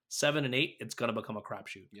playoffs. 7 and 8, it's going to become a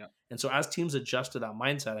crapshoot. Yeah. And so as teams adjust to that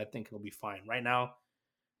mindset, I think it'll be fine. Right now,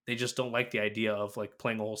 they just don't like the idea of like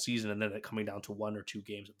playing a whole season and then it coming down to 1 or 2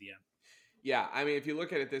 games at the end. Yeah, I mean, if you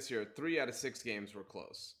look at it this year, 3 out of 6 games were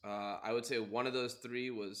close. I would say one of those 3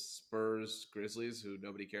 was Spurs Grizzlies, who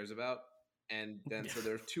nobody cares about, and then so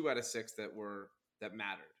there's 2 out of 6 that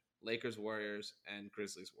mattered: Lakers Warriors and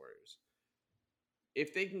Grizzlies Warriors.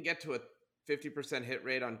 If they can get to a 50% hit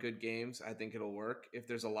rate on good games, I think it'll work. If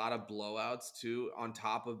there's a lot of blowouts too, on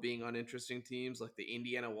top of being uninteresting teams, like the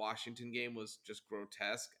Indiana Washington game was just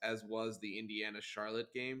grotesque, as was the Indiana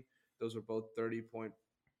Charlotte game. Those were both 30-point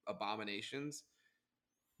abominations.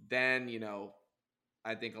 Then,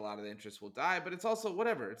 I think a lot of the interest will die, but it's also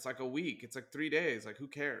whatever. It's like a week. It's like 3 days. Like, who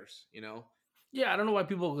cares, Yeah, I don't know why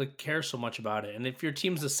people like care so much about it. And if your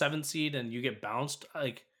team's the 7th seed and you get bounced,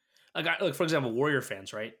 like for example, Warrior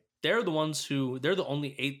fans, right? They're the only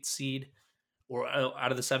 8th seed, or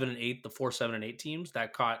out of the 7 and 8, the 4, 7 and 8 teams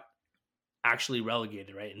that got actually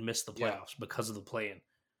relegated, right, and missed the playoffs because of the play-in.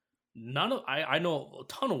 I know a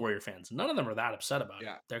ton of Warrior fans. None of them are that upset about it.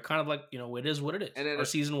 They're kind of like, it is what it is. And our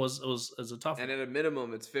season was a tough one. And at a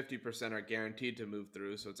minimum, it's 50% are guaranteed to move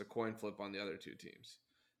through, so it's a coin flip on the other 2 teams.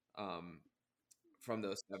 From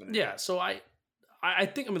those 7. Yeah, so I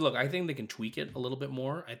think, look, I think they can tweak it a little bit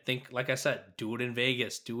more. I think, like I said, do it in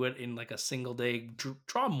Vegas, do it in like a single day,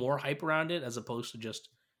 draw more hype around it as opposed to just,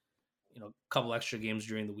 a couple extra games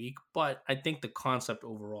during the week. But I think the concept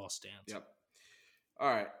overall stands. Yep. All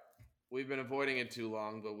right. We've been avoiding it too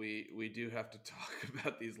long, but we do have to talk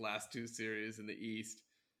about these last 2 series in the East.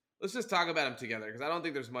 Let's just talk about them together because I don't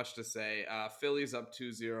think there's much to say. Philly's up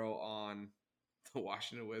 2-0 on the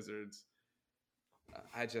Washington Wizards.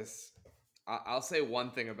 I'll say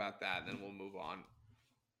one thing about that, and then we'll move on.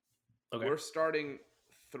 Okay. We're starting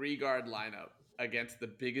 3-guard lineup against the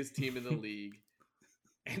biggest team in the league,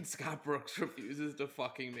 and Scott Brooks refuses to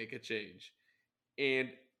fucking make a change. And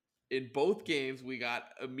in both games, we got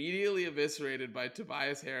immediately eviscerated by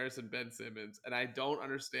Tobias Harris and Ben Simmons, and I don't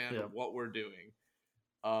understand what we're doing.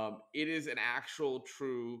 It is an actual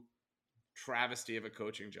true travesty of a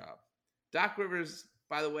coaching job. Doc Rivers,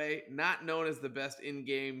 by the way, not known as the best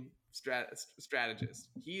in-game strategist.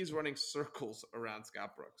 He's running circles around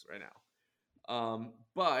Scott Brooks right now.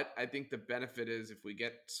 But I think the benefit is if we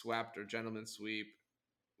get swept or gentleman sweep,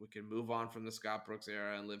 we can move on from the Scott Brooks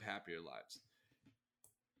era and live happier lives.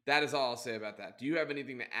 That is all I'll say about that. Do you have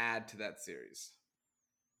anything to add to that series?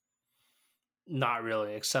 Not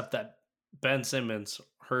really, except that Ben Simmons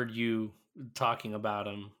heard you talking about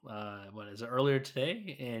him. What is it, earlier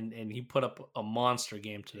today? And he put up a monster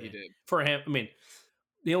game today. He did. For him,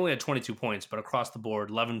 he only had 22 points, but across the board,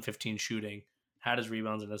 11, 15 shooting, had his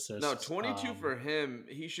rebounds and assists. No, 22 for him.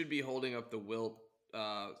 He should be holding up the Wilt.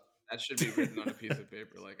 That should be written on a piece of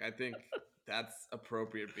paper. Like, I think that's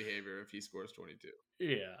appropriate behavior if he scores 22.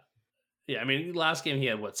 Yeah. Last game he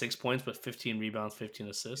had 6 points, but 15 rebounds, 15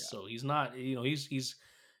 assists. Yeah. So he's not, he's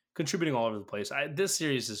contributing all over the place. This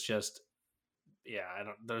series is just,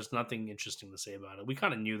 there's nothing interesting to say about it. We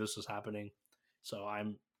kind of knew this was happening. So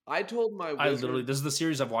this is the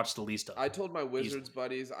series I've watched the least of. I told my Wizards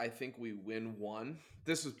buddies, I think we win 1.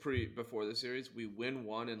 This was before the series. We win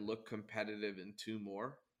 1 and look competitive in 2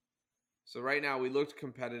 more. So right now we looked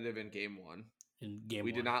competitive in game 1.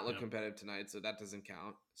 We did not look competitive tonight, so that doesn't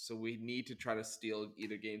count. So we need to try to steal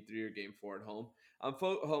either game 3 or game 4 at home. I'm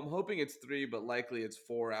hoping it's 3, but likely it's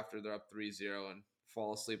 4 after they're up 3-0 and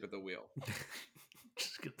fall asleep at the wheel.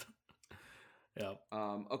 Just get them.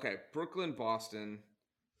 Okay, Brooklyn, Boston.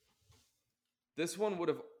 This one would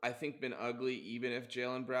have, I think, been ugly even if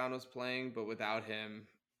Jaylen Brown was playing, but without him,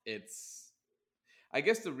 I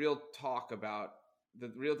guess the real talk about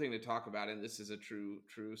the real thing to talk about, and this is a true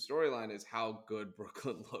storyline, is how good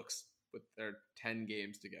Brooklyn looks with their 10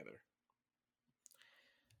 games together.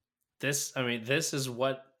 This is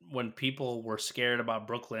what, when people were scared about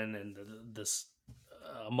Brooklyn and this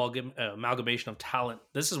amalgamation of talent,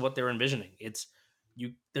 this is what they're envisioning. It's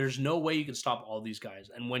you. There's no way you can stop all these guys,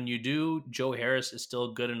 and when you do, Joe Harris is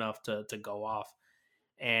still good enough to go off,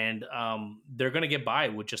 and they're going to get by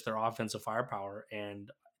with just their offensive firepower, and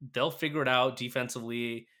they'll figure it out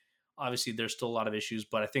defensively. Obviously, there's still a lot of issues,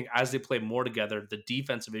 but I think as they play more together, the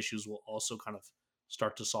defensive issues will also kind of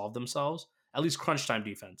start to solve themselves. At least crunch time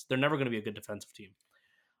defense. They're never going to be a good defensive team.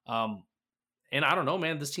 Um, and I don't know,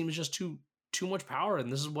 man. This team is just too much power,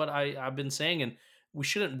 and this is what I've been saying. And we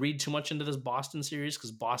shouldn't read too much into this Boston series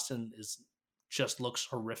because Boston is just looks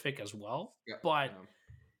horrific as well. Yeah, But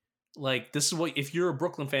like, this is what, if you're a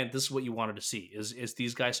Brooklyn fan, this is what you wanted to see: is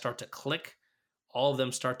these guys start to click, all of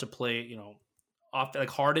them start to play, off. Like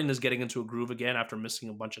Harden is getting into a groove again after missing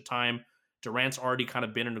a bunch of time. Durant's already kind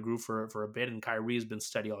of been in a groove for a bit, and Kyrie has been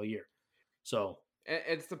steady all year. So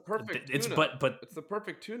it's the perfect it's tune-up. but It's the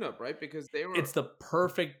perfect tune-up, right? Because it's the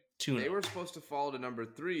perfect tune-up. they were supposed to fall to number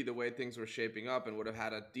 3 the way things were shaping up, and would have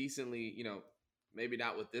had a decently, maybe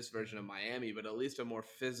not with this version of Miami, but at least a more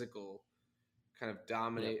physical kind of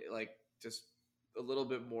dominate, like just a little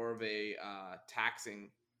bit more of a taxing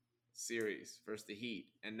series versus the Heat,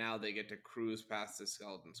 and now they get to cruise past the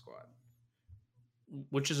skeleton squad.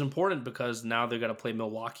 Which is important because now they're going to play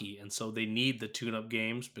Milwaukee, and so they need the tune-up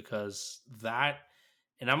games because that.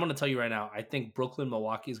 And I'm going to tell you right now, I think Brooklyn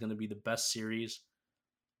Milwaukee is going to be the best series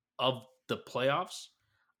of the playoffs.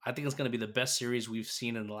 I think it's going to be the best series we've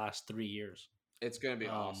seen in the last 3 years. It's going to be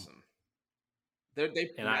awesome.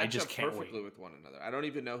 They match up perfectly with one another. I don't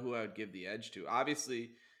even know who I would give the edge to.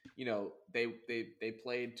 Obviously, they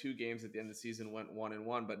played 2 games at the end of the season, went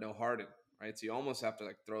 1-1, but no Harden, right? So you almost have to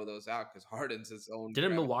like throw those out because Harden's his own.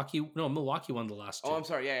 Didn't Milwaukee? No, Milwaukee won the last 2. Oh, I'm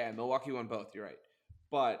sorry. Yeah, Milwaukee won both. You're right,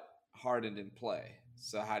 but Harden didn't play.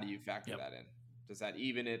 So how do you factor that in? Does that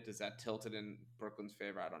even it? Does that tilt it in Brooklyn's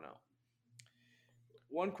favor? I don't know.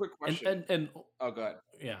 One quick question. Oh, go ahead.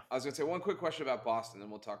 Yeah, I was gonna say one quick question about Boston, then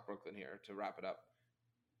we'll talk Brooklyn here to wrap it up.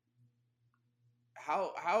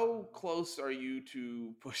 How close are you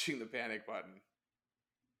to pushing the panic button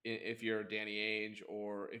if you're Danny Ainge,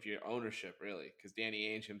 or if you're ownership, really? Because Danny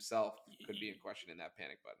Ainge himself could be in question in that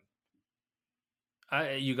panic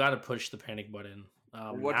button. You got to push the panic button.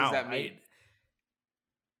 What does that mean?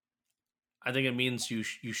 I think it means you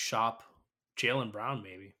shop Jaylen Brown,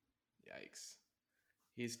 maybe. Yikes.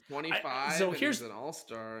 He's 25 and he's an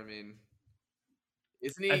all-star. I mean,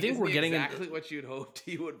 isn't he? I think we're getting exactly what you'd hoped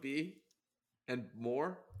he would be, and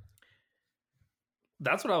more.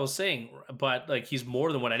 That's what I was saying, but like, he's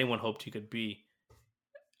more than what anyone hoped he could be.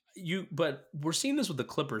 But we're seeing this with the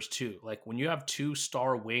Clippers too. Like, when you have 2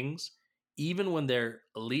 star wings, even when they're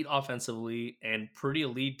elite offensively and pretty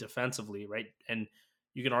elite defensively, right? And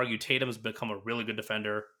you can argue Tatum's become a really good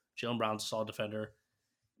defender. Jaylen Brown's a solid defender.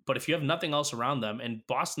 But if you have nothing else around them, and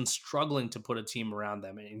Boston's struggling to put a team around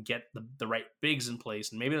them and get the right bigs in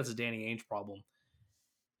place, and maybe that's a Danny Ainge problem,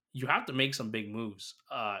 you have to make some big moves.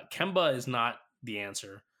 Kemba is not the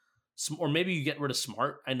answer. Or maybe you get rid of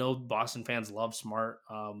Smart. I know Boston fans love Smart,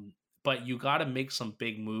 but you got to make some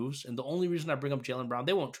big moves. And the only reason I bring up Jaylen Brown,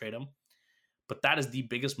 they won't trade him, but that is the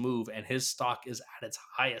biggest move, and his stock is at its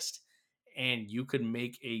highest. And you could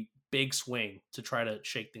make a big swing to try to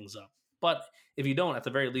shake things up. But if you don't, at the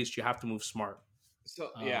very least, you have to move Smart.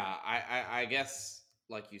 So yeah, I guess,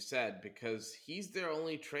 like you said, because he's their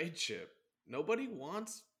only trade chip. Nobody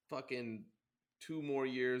wants fucking 2 more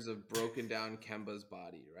years of broken down Kemba's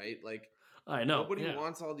body, right? Like, I know nobody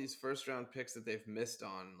wants all these first round picks that they've missed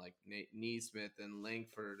on, like Nesmith and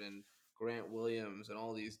Langford and Grant Williams and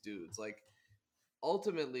all these dudes. Like,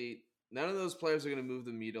 ultimately, none of those players are going to move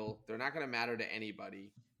the needle. They're not going to matter to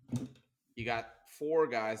anybody. You got 4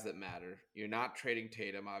 guys that matter. You're not trading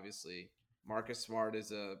Tatum, obviously. Marcus Smart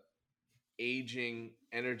is a aging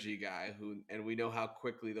energy guy and we know how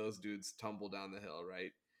quickly those dudes tumble down the hill,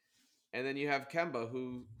 right? And then you have Kemba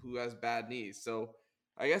who has bad knees. So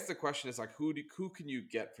I guess the question is, like, who can you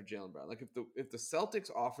get for Jaylen Brown? Like, if the Celtics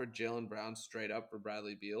offered Jaylen Brown straight up for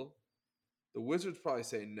Bradley Beal, the Wizards probably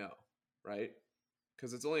say no, right?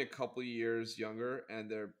 Because it's only a couple years younger, and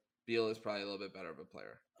their Beal is probably a little bit better of a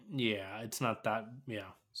player. Yeah, it's not that. Yeah.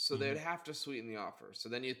 So they'd have to sweeten the offer. So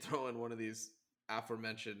then you throw in one of these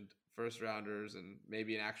aforementioned first rounders and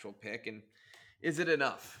maybe an actual pick. And is it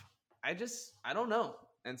enough? I don't know.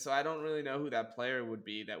 And so I don't really know who that player would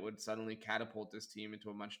be that would suddenly catapult this team into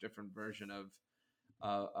a much different version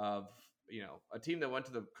of a team that went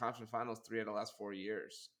to the conference finals 3 out of the last 4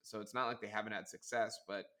 years. So it's not like they haven't had success,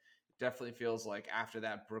 but it definitely feels like after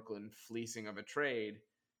that Brooklyn fleecing of a trade,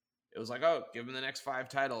 it was like, oh, give them the next 5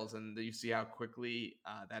 titles. And you see how quickly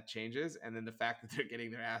that changes. And then the fact that they're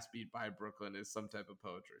getting their ass beat by Brooklyn is some type of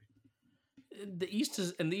poetry. The East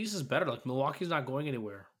is better. Like Milwaukee's not going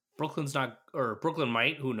anywhere. Brooklyn's not, or Brooklyn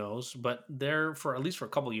might, who knows? But they're for at least for a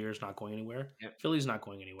couple years not going anywhere. Yep. Philly's not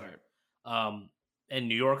going anywhere. Right. And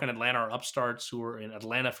New York and Atlanta are upstarts who are in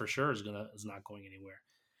Atlanta for sure is not going anywhere.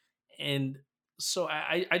 And so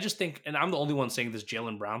I just think, and I'm the only one saying this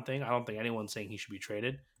Jaylen Brown thing. I don't think anyone's saying he should be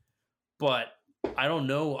traded. But I don't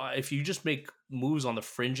know if you just make moves on the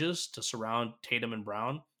fringes to surround Tatum and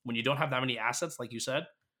Brown when you don't have that many assets, like you said.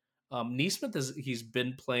 Nesmith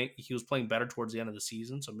he was playing better towards the end of the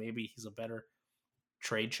season, so maybe he's a better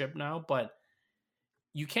trade chip now. But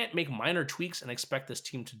you can't make minor tweaks and expect this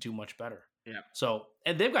team to do much better. Yeah. So,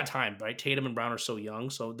 and they've got time, right? Tatum and Brown are so young,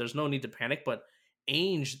 so there's no need to panic. But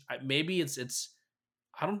Ainge, maybe it's.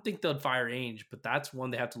 I don't think they'll fire Ainge, but that's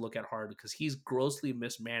one they have to look at hard because he's grossly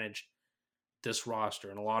mismanaged this roster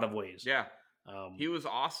in a lot of ways. Yeah. He was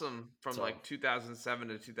awesome from like 2007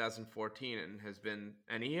 to 2014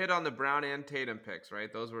 and he hit on the Brown and Tatum picks,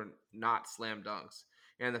 right? Those were not slam dunks.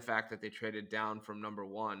 And the fact that they traded down from number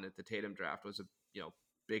 1 at the Tatum draft was a,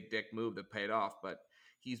 big dick move that paid off, but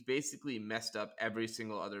he's basically messed up every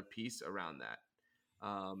single other piece around that.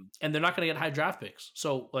 And they're not going to get high draft picks.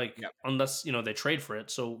 So unless, they trade for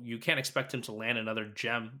it. So you can't expect him to land another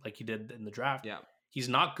gem like he did in the draft. Yeah. He's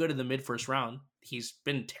not good in the mid-first round. He's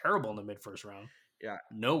been terrible in the mid-first round. Yeah.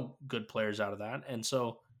 No good players out of that. And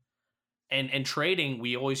so, and trading,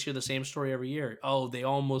 we always hear the same story every year. Oh, they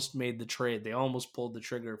almost made the trade. They almost pulled the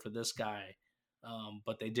trigger for this guy.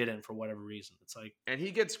 But they didn't for whatever reason. It's like, and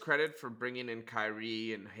he gets credit for bringing in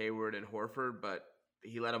Kyrie and Hayward and Horford, but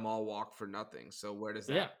he let them all walk for nothing. So where does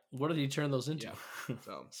that? Yeah. What did he turn those into? Yeah.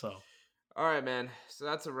 So, all right, man. So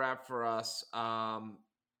that's a wrap for us.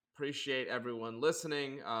 Appreciate everyone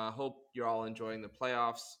listening. Hope you're all enjoying the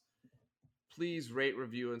playoffs. Please rate,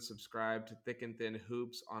 review, and subscribe to Thick and Thin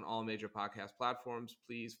Hoops on all major podcast platforms.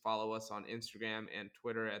 Please follow us on Instagram and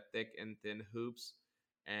Twitter at Thick and Thin Hoops,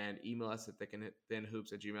 and email us at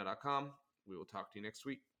thickandthinhoops@gmail.com. We will talk to you next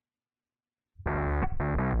week.